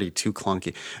already too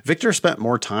clunky. Victor spent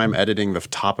more time editing the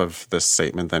top of this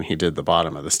statement than he did the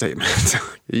bottom of the statement.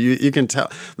 You can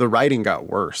tell the writing got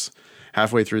worse.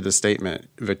 Halfway through the statement,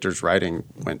 Victor's writing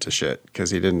went to shit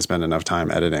because he didn't spend enough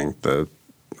time editing the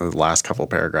last couple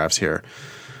paragraphs here.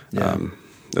 Yeah.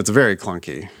 It's very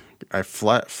clunky. I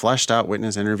fleshed out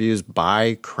witness interviews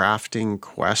by crafting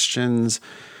questions.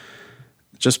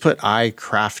 Just put I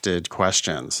crafted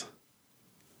questions.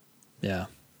 Yeah.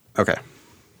 Okay.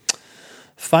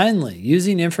 Finally,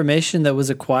 using information that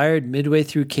was acquired midway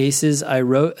through cases, I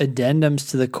wrote addendums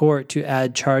to the court to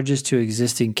add charges to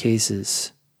existing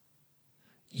cases.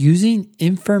 Using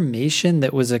information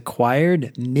that was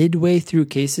acquired midway through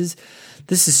cases?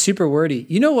 This is super wordy.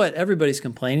 You know what everybody's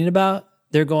complaining about?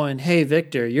 They're going, hey,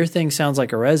 Victor, your thing sounds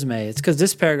like a resume. It's because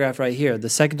this paragraph right here, the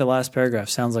second to last paragraph,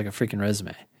 sounds like a freaking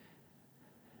resume.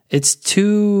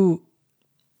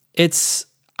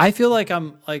 I feel like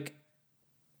I'm like,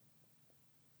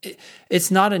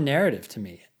 it's not a narrative to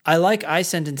me. I like I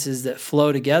sentences that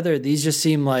flow together. These just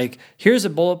seem like, here's a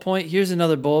bullet point, here's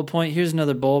another bullet point, here's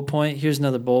another bullet point, here's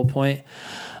another bullet point.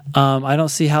 I don't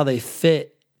see how they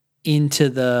fit into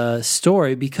the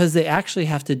story because they actually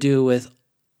have to do with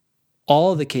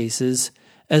all the cases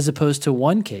as opposed to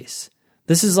one case.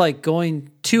 This is like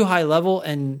going too high level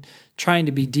and trying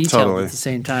to be detailed at the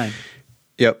same time.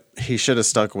 Yep. He should have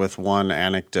stuck with one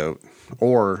anecdote,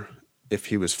 or if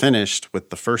he was finished with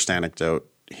the first anecdote,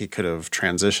 he could have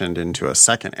transitioned into a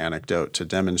second anecdote to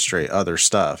demonstrate other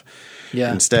stuff.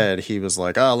 Yeah. Instead, he was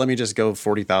like, oh, let me just go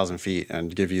 40,000 feet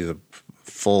and give you the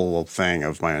full thing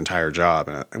of my entire job.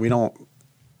 And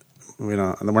we're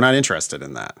not interested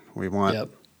in that. We want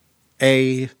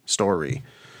a story.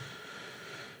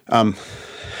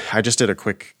 I just did a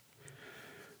quick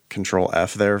Control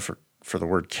F there for the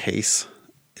word case.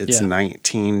 It's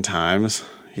 19 times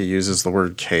he uses the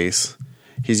word case.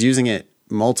 He's using it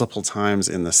multiple times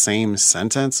in the same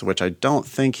sentence, which I don't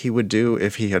think he would do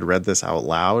if he had read this out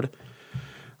loud.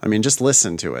 I mean, just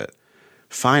listen to it.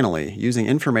 Finally, using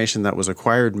information that was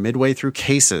acquired midway through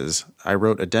cases, I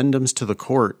wrote addendums to the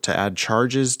court to add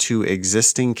charges to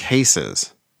existing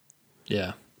cases.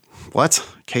 Yeah. What?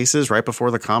 Cases right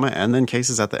before the comma and then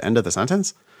cases at the end of the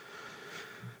sentence?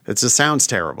 It just sounds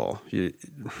terrible. You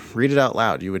read it out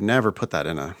loud. You would never put that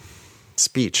in a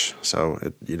speech, so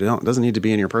it doesn't need to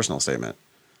be in your personal statement.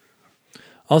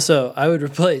 Also, I would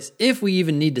replace, if we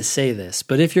even need to say this,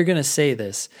 but if you're going to say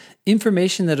this,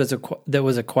 information that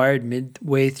was acquired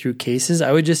midway through cases,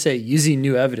 I would just say using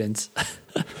new evidence.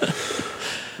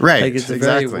 Right. Like it's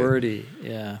very wordy.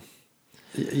 Yeah.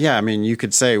 Yeah. I mean, you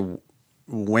could say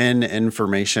when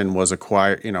information was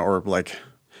acquired, or like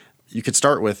you could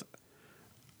start with,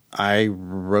 I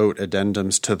wrote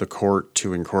addendums to the court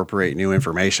to incorporate new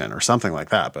information or something like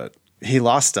that. But he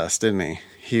lost us, didn't he?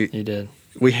 He did.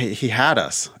 He had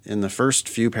us in the first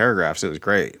few paragraphs. It was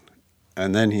great.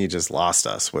 And then he just lost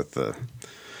us with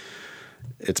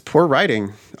it's poor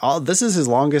writing. This is his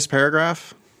longest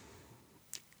paragraph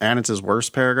and it's his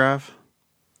worst paragraph.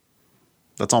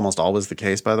 That's almost always the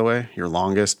case, by the way. Your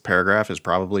longest paragraph is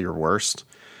probably your worst.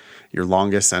 Your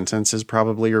longest sentence is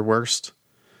probably your worst.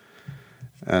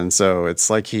 And so it's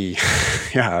like I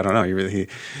don't know.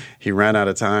 He ran out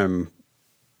of time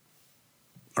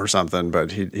or something,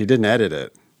 but he didn't edit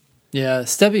it. Yeah.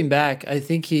 Stepping back, I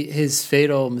think his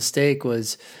fatal mistake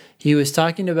was he was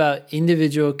talking about an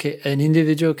individual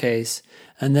case,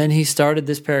 and then he started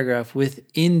this paragraph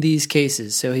within these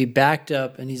cases. So he backed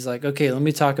up and he's like, okay, let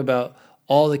me talk about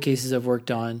all the cases I've worked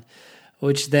on,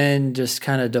 which then just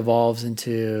kind of devolves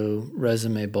into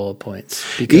resume bullet points.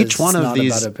 Because each one of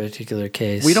these about a particular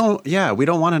case. We don't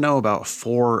want to know about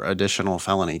 4 additional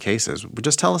felony cases.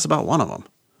 Just tell us about one of them.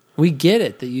 We get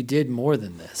it that you did more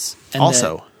than this. And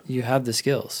also, you have the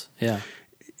skills. Yeah.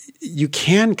 You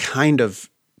can kind of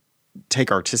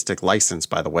take artistic license,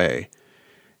 by the way.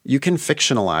 You can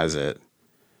fictionalize it.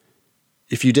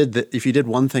 If you did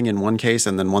one thing in one case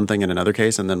and then one thing in another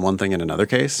case and then one thing in another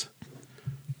case.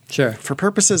 Sure. For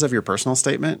purposes of your personal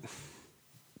statement,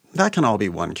 that can all be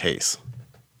one case.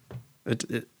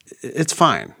 It's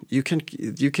fine. You can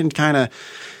kind of.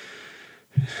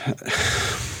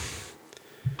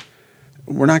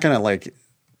 We're not going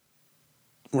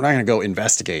to go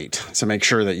investigate to make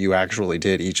sure that you actually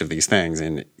did each of these things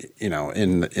in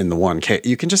the one case.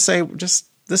 You can just say,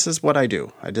 this is what I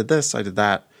do. I did this. I did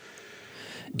that.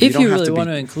 If you really want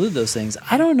to include those things,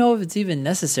 I don't know if it's even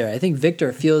necessary. I think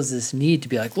Victor feels this need to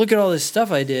be like, look at all this stuff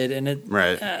I did. And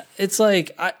it's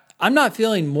like, I'm not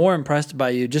feeling more impressed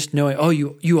by you just knowing, oh,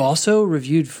 you also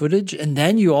reviewed footage and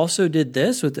then you also did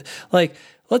this with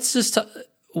let's just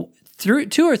through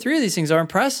 2 or 3 of these things are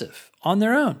impressive on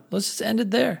their own. Let's just end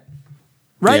it there.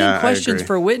 Writing questions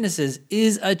for witnesses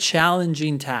is a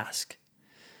challenging task.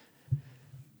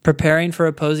 Preparing for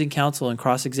opposing counsel and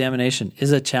cross-examination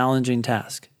is a challenging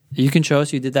task. You can show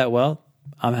us you did that well.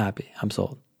 I'm happy. I'm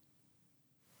sold.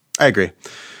 I agree.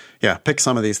 Yeah, pick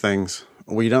some of these things.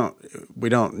 We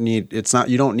don't need, it's not,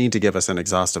 you don't need to give us an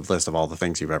exhaustive list of all the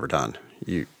things you've ever done.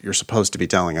 You're supposed to be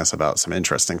telling us about some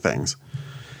interesting things.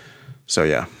 So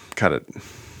yeah, cut it.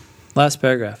 Last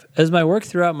paragraph. As my work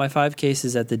throughout my 5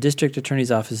 cases at the district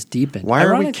attorney's office deepened. Why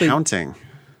are we counting?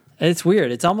 It's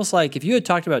weird. It's almost like if you had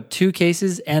talked about 2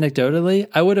 cases anecdotally,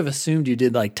 I would have assumed you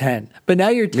did like 10. But now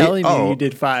you're telling me you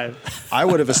did 5. I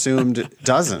would have assumed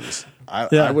dozens.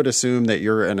 I would assume that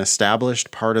you're an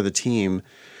established part of the team,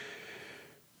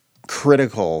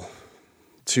 critical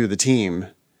to the team.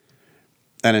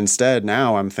 And instead,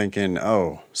 now I'm thinking,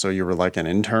 oh, so you were like an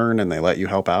intern and they let you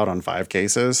help out on 5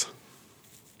 cases?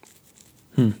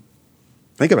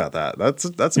 Think about that. That's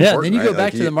important. Yeah, then you go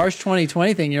back to the March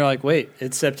 2020 thing. You're like, wait,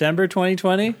 it's September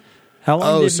 2020? How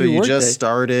long did you work just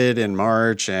started in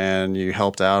March and you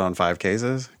helped out on 5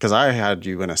 cases? Because I had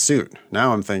you in a suit.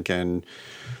 Now I'm thinking,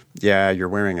 yeah, you're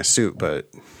wearing a suit, but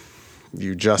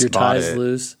you just bought it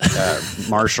loose at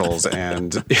Marshall's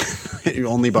and you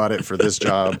only bought it for this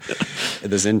job,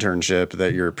 this internship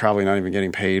that you're probably not even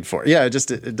getting paid for. Yeah,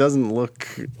 it doesn't look.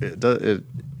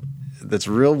 That's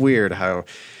real weird how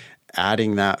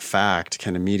adding that fact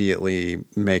can immediately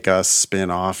make us spin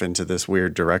off into this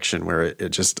weird direction where it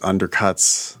just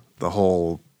undercuts the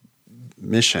whole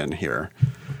mission here.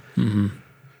 Mm-hmm.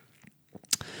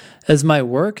 As my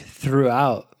work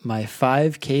throughout my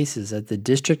 5 cases at the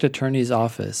district attorney's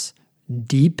office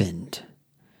deepened.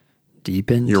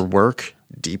 Your work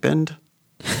deepened?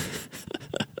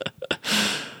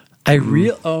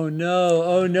 Oh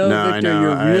no, Victor,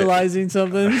 you're realizing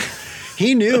something?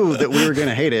 He knew that we were going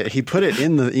to hate it. He put it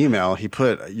in the email. He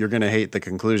put, you're going to hate the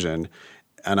conclusion.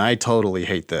 And I totally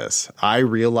hate this. I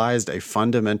realized a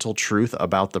fundamental truth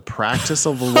about the practice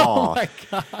of law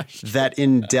that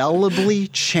indelibly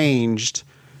changed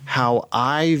how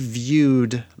I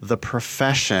viewed the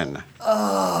profession.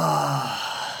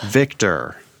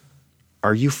 Victor,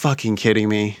 are you fucking kidding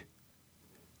me?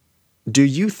 Do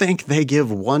you think they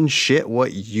give one shit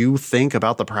what you think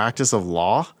about the practice of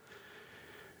law?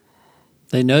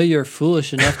 They know you're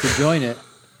foolish enough to join it.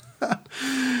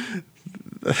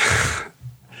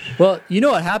 Well, you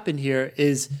know what happened here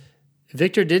is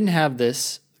Victor didn't have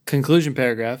this conclusion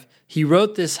paragraph. He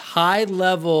wrote this high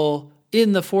level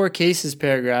in the 4 cases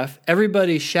paragraph.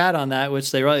 Everybody shat on that,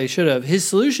 which they rightly should have. His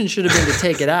solution should have been to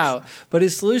take it out, but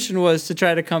his solution was to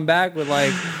try to come back with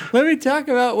like, let me talk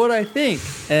about what I think.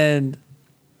 And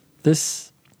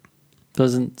this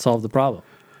doesn't solve the problem.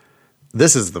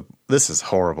 This is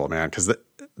horrible, man, because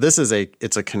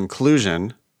it's a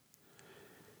conclusion.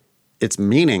 It's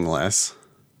meaningless.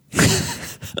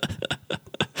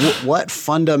 What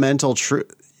fundamental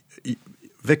truth?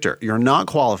 Victor, you're not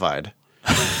qualified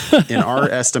in our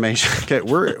estimation. Okay,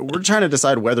 we're trying to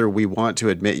decide whether we want to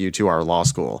admit you to our law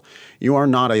school. You are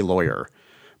not a lawyer.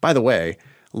 By the way,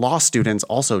 law students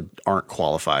also aren't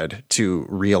qualified to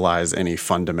realize any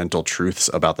fundamental truths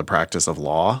about the practice of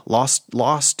law.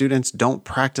 Law students don't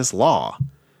practice law.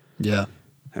 Yeah.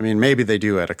 I mean, maybe they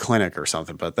do at a clinic or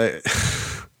something, but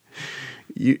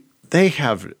they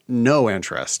have no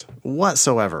interest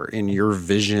whatsoever in your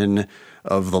vision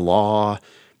of the law.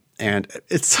 And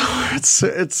it's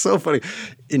so funny.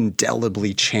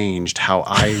 Indelibly changed how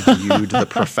I viewed the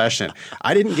profession.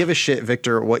 I didn't give a shit,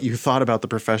 Victor, what you thought about the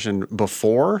profession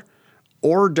before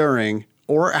or during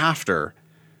or after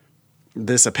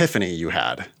this epiphany you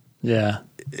had. Yeah.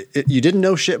 You didn't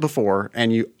know shit before,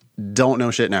 and you don't know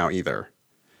shit now either.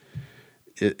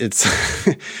 It's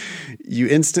you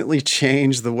instantly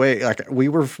changed the way, like we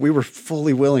were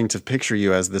fully willing to picture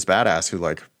you as this badass who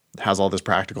like has all this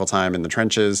practical time in the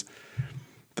trenches.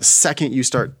 The second you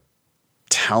start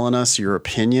telling us your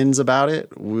opinions about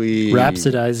it,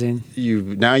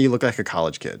 rhapsodizing. Now you look like a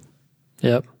college kid.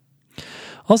 Yep.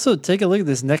 Also, take a look at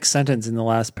this next sentence in the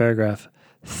last paragraph.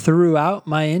 Throughout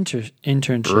my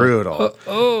internship. Brutal.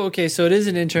 Okay. So it is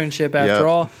an internship after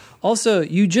all. Also,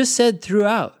 you just said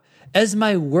throughout. As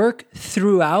my work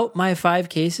throughout my 5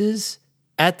 cases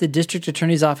at the district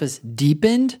attorney's office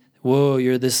deepened, whoa,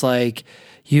 you're this like,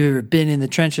 you've been in the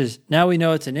trenches. Now we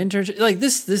know it's an internship. Like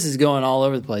this is going all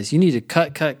over the place. You need to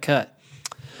cut.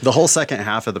 The whole second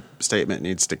half of the statement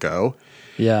needs to go.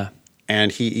 Yeah.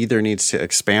 And he either needs to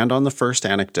expand on the first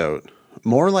anecdote,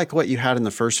 more like what you had in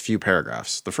the first few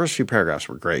paragraphs. The first few paragraphs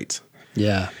were great.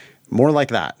 Yeah. More like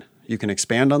that. You can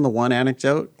expand on the one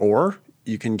anecdote, or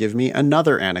you can give me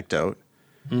another anecdote.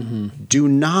 Mm-hmm. Do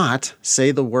not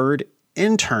say the word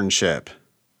internship.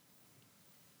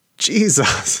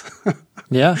 Jesus.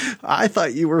 Yeah. I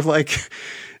thought you were like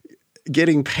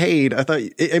getting paid.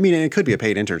 I mean, it could be a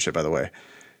paid internship, by the way.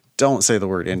 Don't say the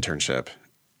word internship.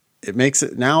 it makes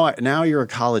it now you're a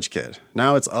college kid.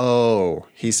 Now it's, oh,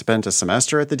 he spent a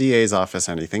semester at the DA's office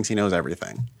and he thinks he knows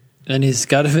everything. And he's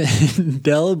got an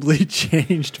indelibly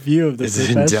changed view of the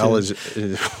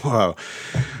profession. Whoa.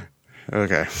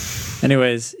 Okay.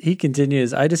 Anyways, he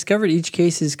continues, I discovered each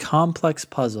case's complex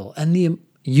puzzle. And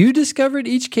you discovered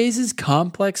each case's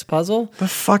complex puzzle? The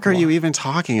fuck are you even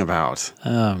talking about?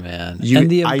 Oh, man.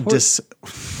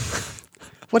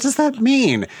 What does that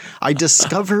mean? I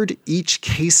discovered each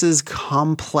case's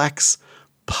complex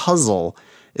puzzle.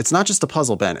 It's not just a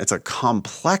puzzle, Ben. It's a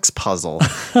complex puzzle.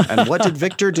 And what did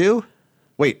Victor do?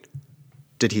 Wait,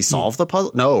 did he solve the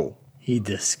puzzle? No. He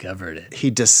discovered it. He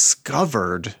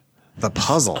discovered the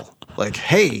puzzle. Like,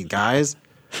 hey, guys,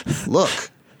 look.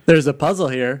 There's a puzzle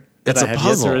here. It's a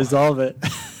puzzle. Yet to resolve it.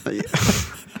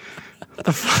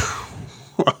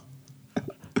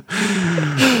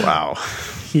 Wow.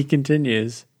 He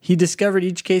continues. He discovered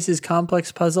each case's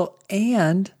complex puzzle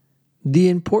and the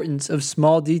importance of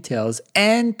small details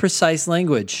and precise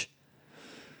language.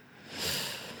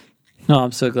 Oh,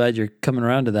 I'm so glad you're coming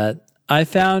around to that. I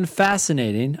found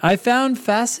fascinating.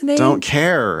 Don't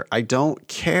care. I don't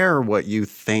care what you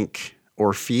think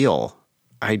or feel.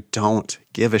 I don't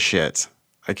give a shit.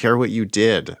 I care what you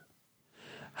did.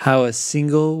 How a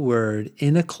single word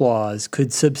in a clause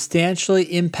could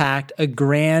substantially impact a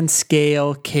grand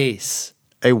scale case.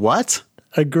 A what?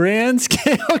 A grand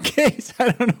scale case. I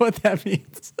don't know what that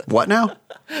means. What now?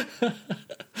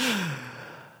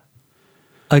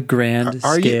 A grand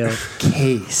scale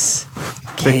case.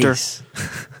 Victor.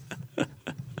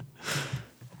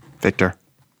 Victor,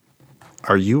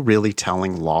 are you really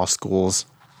telling law schools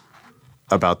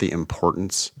about the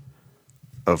importance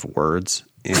of words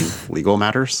in legal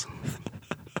matters?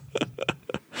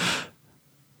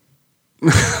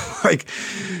 Like,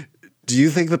 do you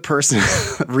think the person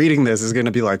reading this is going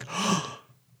to be like, oh,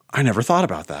 I never thought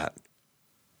about that?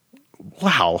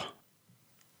 Wow.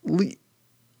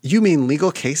 You mean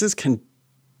legal cases can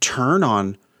turn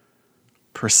on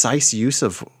precise use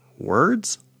of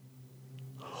words?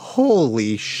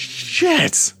 Holy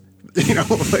shit. You know,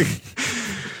 like...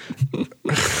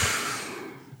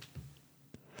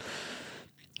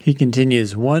 He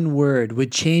continues, one word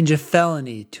would change a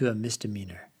felony to a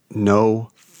misdemeanor.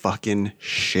 No fucking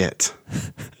shit.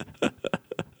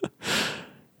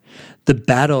 The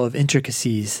battle of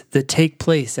intricacies that take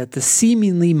place at the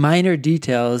seemingly minor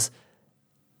details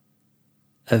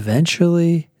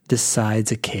eventually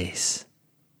decides a case.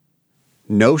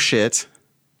 No shit.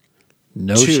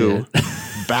 No Two,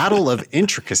 shit. battle of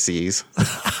intricacies.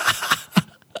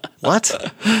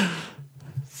 What?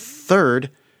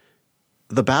 Third,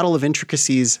 the battle of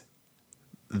intricacies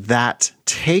that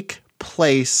take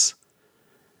place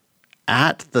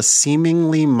at the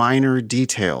seemingly minor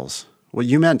details. Well,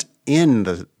 you meant in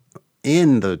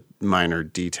the minor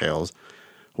details.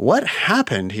 What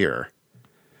happened here?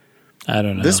 I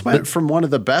don't know. This went from one of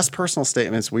the best personal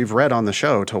statements we've read on the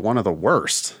show to one of the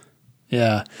worst.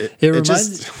 Yeah.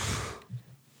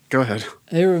 Go ahead.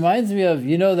 It reminds me of,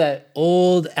 that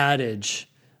old adage,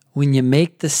 when you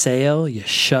make the sale, you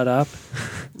shut up.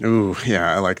 Ooh,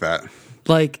 yeah, I like that.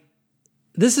 Like,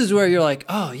 this is where you're like,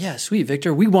 oh, yeah, sweet,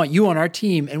 Victor. We want you on our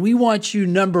team, and we want you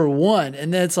number one.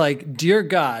 And then it's like, dear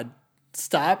God,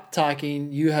 stop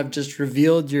talking. You have just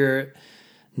revealed your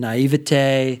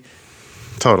naivete.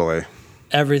 Totally.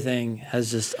 Everything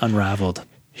has just unraveled.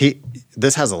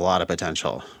 This has a lot of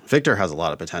potential. Victor has a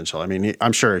lot of potential. I mean,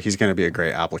 I'm sure he's going to be a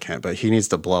great applicant, but he needs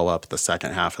to blow up the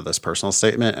second half of this personal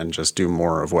statement and just do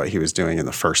more of what he was doing in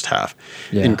the first half.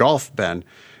 Yeah. In golf, Ben,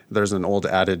 there's an old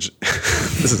adage.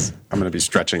 I'm going to be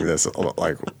stretching this,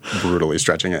 like brutally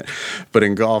stretching it. But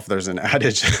in golf, there's an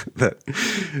adage that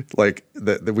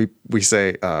we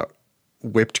say,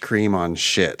 whipped cream on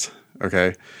shit.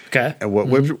 Okay. Okay. And what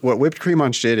whipped cream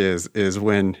on shit is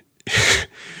when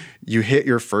you hit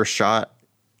your first shot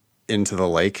into the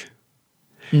lake,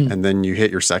 and then you hit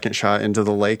your second shot into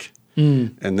the lake,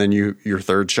 and then your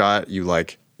third shot, you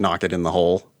like knock it in the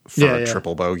hole for a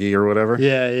triple bogey or whatever.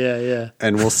 Yeah.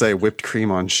 And we'll say whipped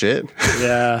cream on shit.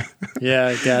 Yeah,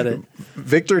 I got it.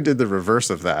 Victor did the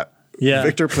reverse of that. Yeah.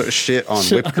 Victor put shit on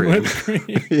whipped cream.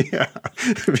 Yeah.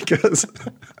 Because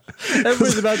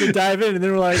everyone's about to dive in, and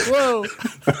then we're like, whoa.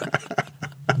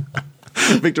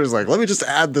 Victor's like, let me just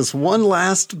add this one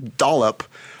last dollop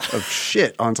of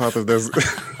shit on top of this.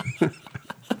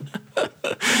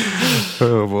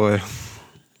 Oh, boy.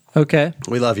 Okay.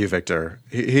 We love you, Victor.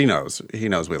 He knows. He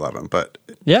knows we love him, but...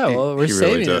 Yeah, well, we're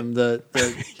saving him the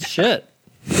shit.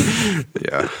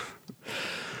 Yeah.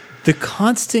 The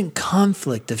constant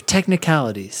conflict of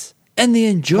technicalities and the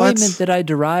enjoyment that I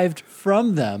derived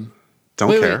from them.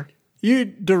 Don't care. You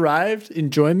derived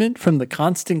enjoyment from the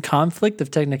constant conflict of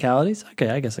technicalities?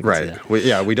 Okay, I guess I can see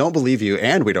that. We don't believe you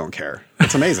and we don't care.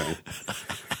 It's amazing.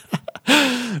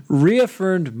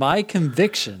 Reaffirmed my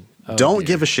conviction. Don't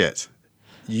give a shit.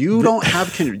 You don't have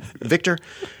Victor,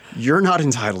 you're not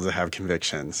entitled to have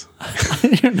convictions.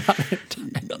 You're not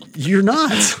entitled. You're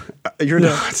not. You're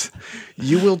not.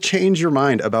 You will change your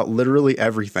mind about literally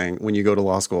everything when you go to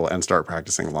law school and start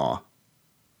practicing law.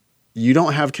 You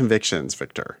don't have convictions,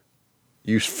 Victor.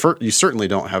 You certainly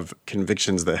don't have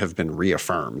convictions that have been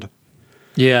reaffirmed.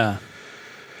 Yeah.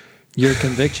 Your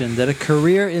conviction that a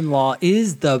career in law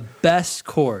is the best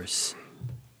course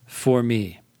for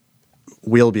me.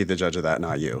 We'll be the judge of that,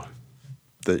 not you.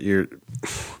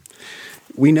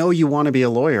 We know you want to be a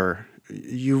lawyer.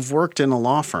 You've worked in a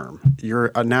law firm.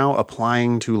 You're now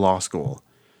applying to law school.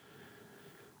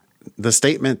 The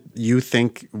statement you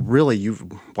think really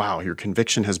your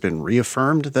conviction has been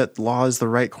reaffirmed that law is the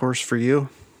right course for you.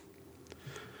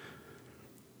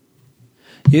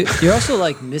 You're also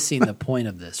like missing the point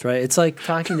of this, right? It's like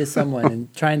talking to someone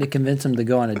and trying to convince them to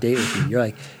go on a date with you. You're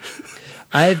like,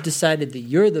 I've decided that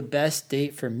you're the best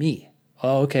date for me.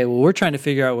 Oh, okay. Well, we're trying to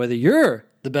figure out whether you're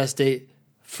the best date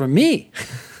for me.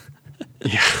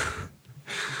 Yeah.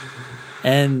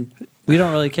 And we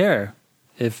don't really care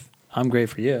if I'm great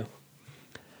for you.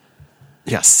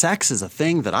 Yeah, sex is a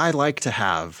thing that I like to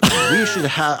have. We should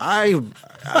have. I'm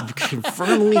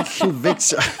firmly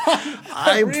convinced.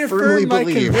 I firmly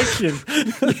believe.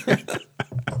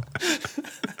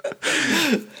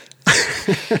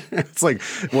 It's like,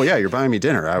 well, yeah, you're buying me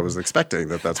dinner. I was expecting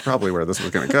that's probably where this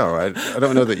was going to go. I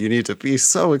don't know that you need to be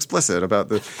so explicit about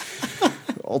the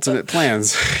ultimate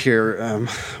plans here.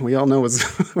 We all know what's.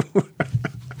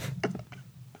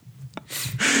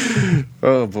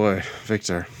 Oh boy,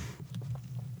 Victor.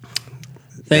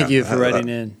 Thank you for writing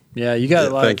in. Yeah, you got a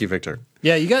lot. Thank you, Victor.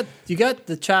 Yeah, you got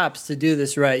the chops to do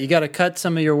this right. You got to cut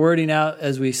some of your wording out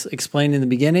as we explained in the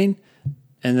beginning,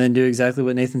 and then do exactly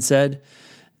what Nathan said,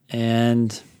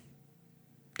 and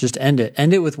just end it.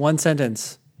 End it with one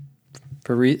sentence.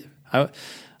 I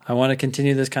want to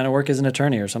continue this kind of work as an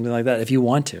attorney or something like that. If you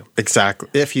want to, exactly.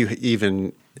 If you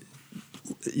even,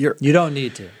 you don't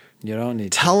need to. You don't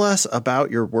need to. Tell us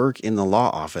about your work in the law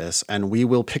office, and we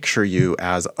will picture you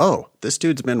as, oh, this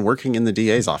dude's been working in the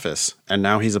DA's office, and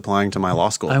now he's applying to my law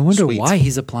school. I wonder why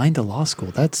he's applying to law school.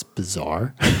 That's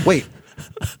bizarre. Wait,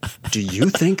 do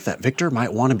you think that Victor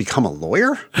might want to become a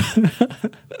lawyer?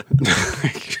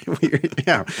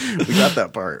 Yeah, we got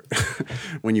that part.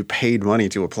 When you paid money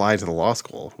to apply to the law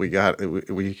school, we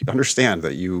understand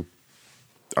that you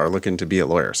are looking to be a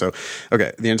lawyer. So,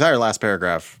 okay, the entire last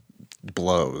paragraph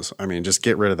blows. I mean, just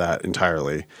get rid of that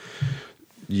entirely.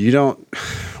 Please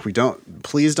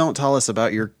don't tell us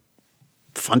about your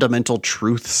fundamental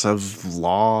truths of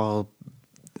law,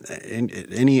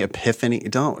 any epiphany.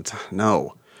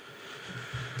 No.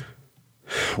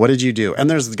 What did you do?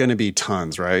 And there's going to be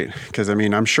tons, right? Because I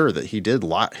mean, I'm sure that he did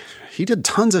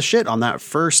tons of shit on that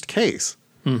first case.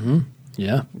 Mm-hmm.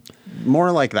 Yeah.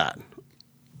 More like that.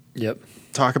 Yep.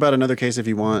 Talk about another case if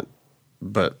you want,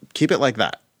 but keep it like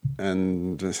that.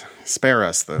 And just spare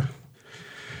us the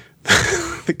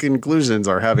conclusions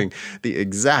are having the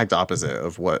exact opposite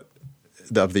of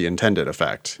the intended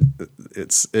effect.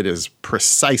 It is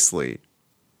precisely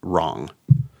wrong.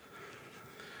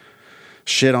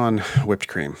 Shit on whipped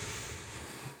cream.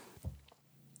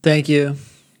 Thank you.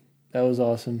 That was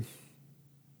awesome.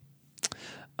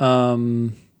 We're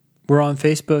on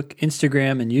Facebook,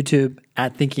 Instagram, and YouTube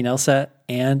at Thinking LSAT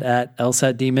and at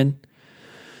LSAT Demon.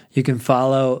 You can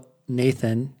follow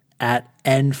Nathan at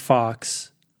nfox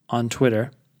on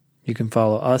Twitter. You can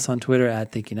follow us on Twitter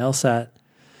at Thinking LSAT.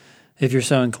 If you're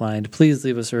so inclined, please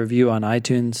leave us a review on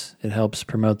iTunes. It helps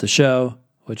promote the show,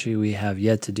 which we have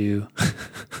yet to do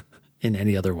in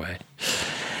any other way.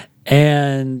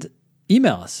 And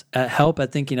email us at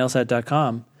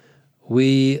help@thinkinglsat.com.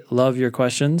 We love your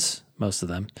questions, most of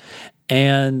them,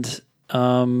 and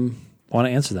want to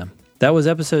answer them. That was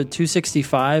episode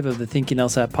 265 of the Thinking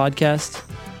LSAT podcast.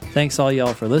 Thanks all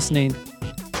y'all for listening.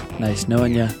 Nice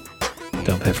knowing you.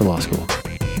 Don't pay for law school.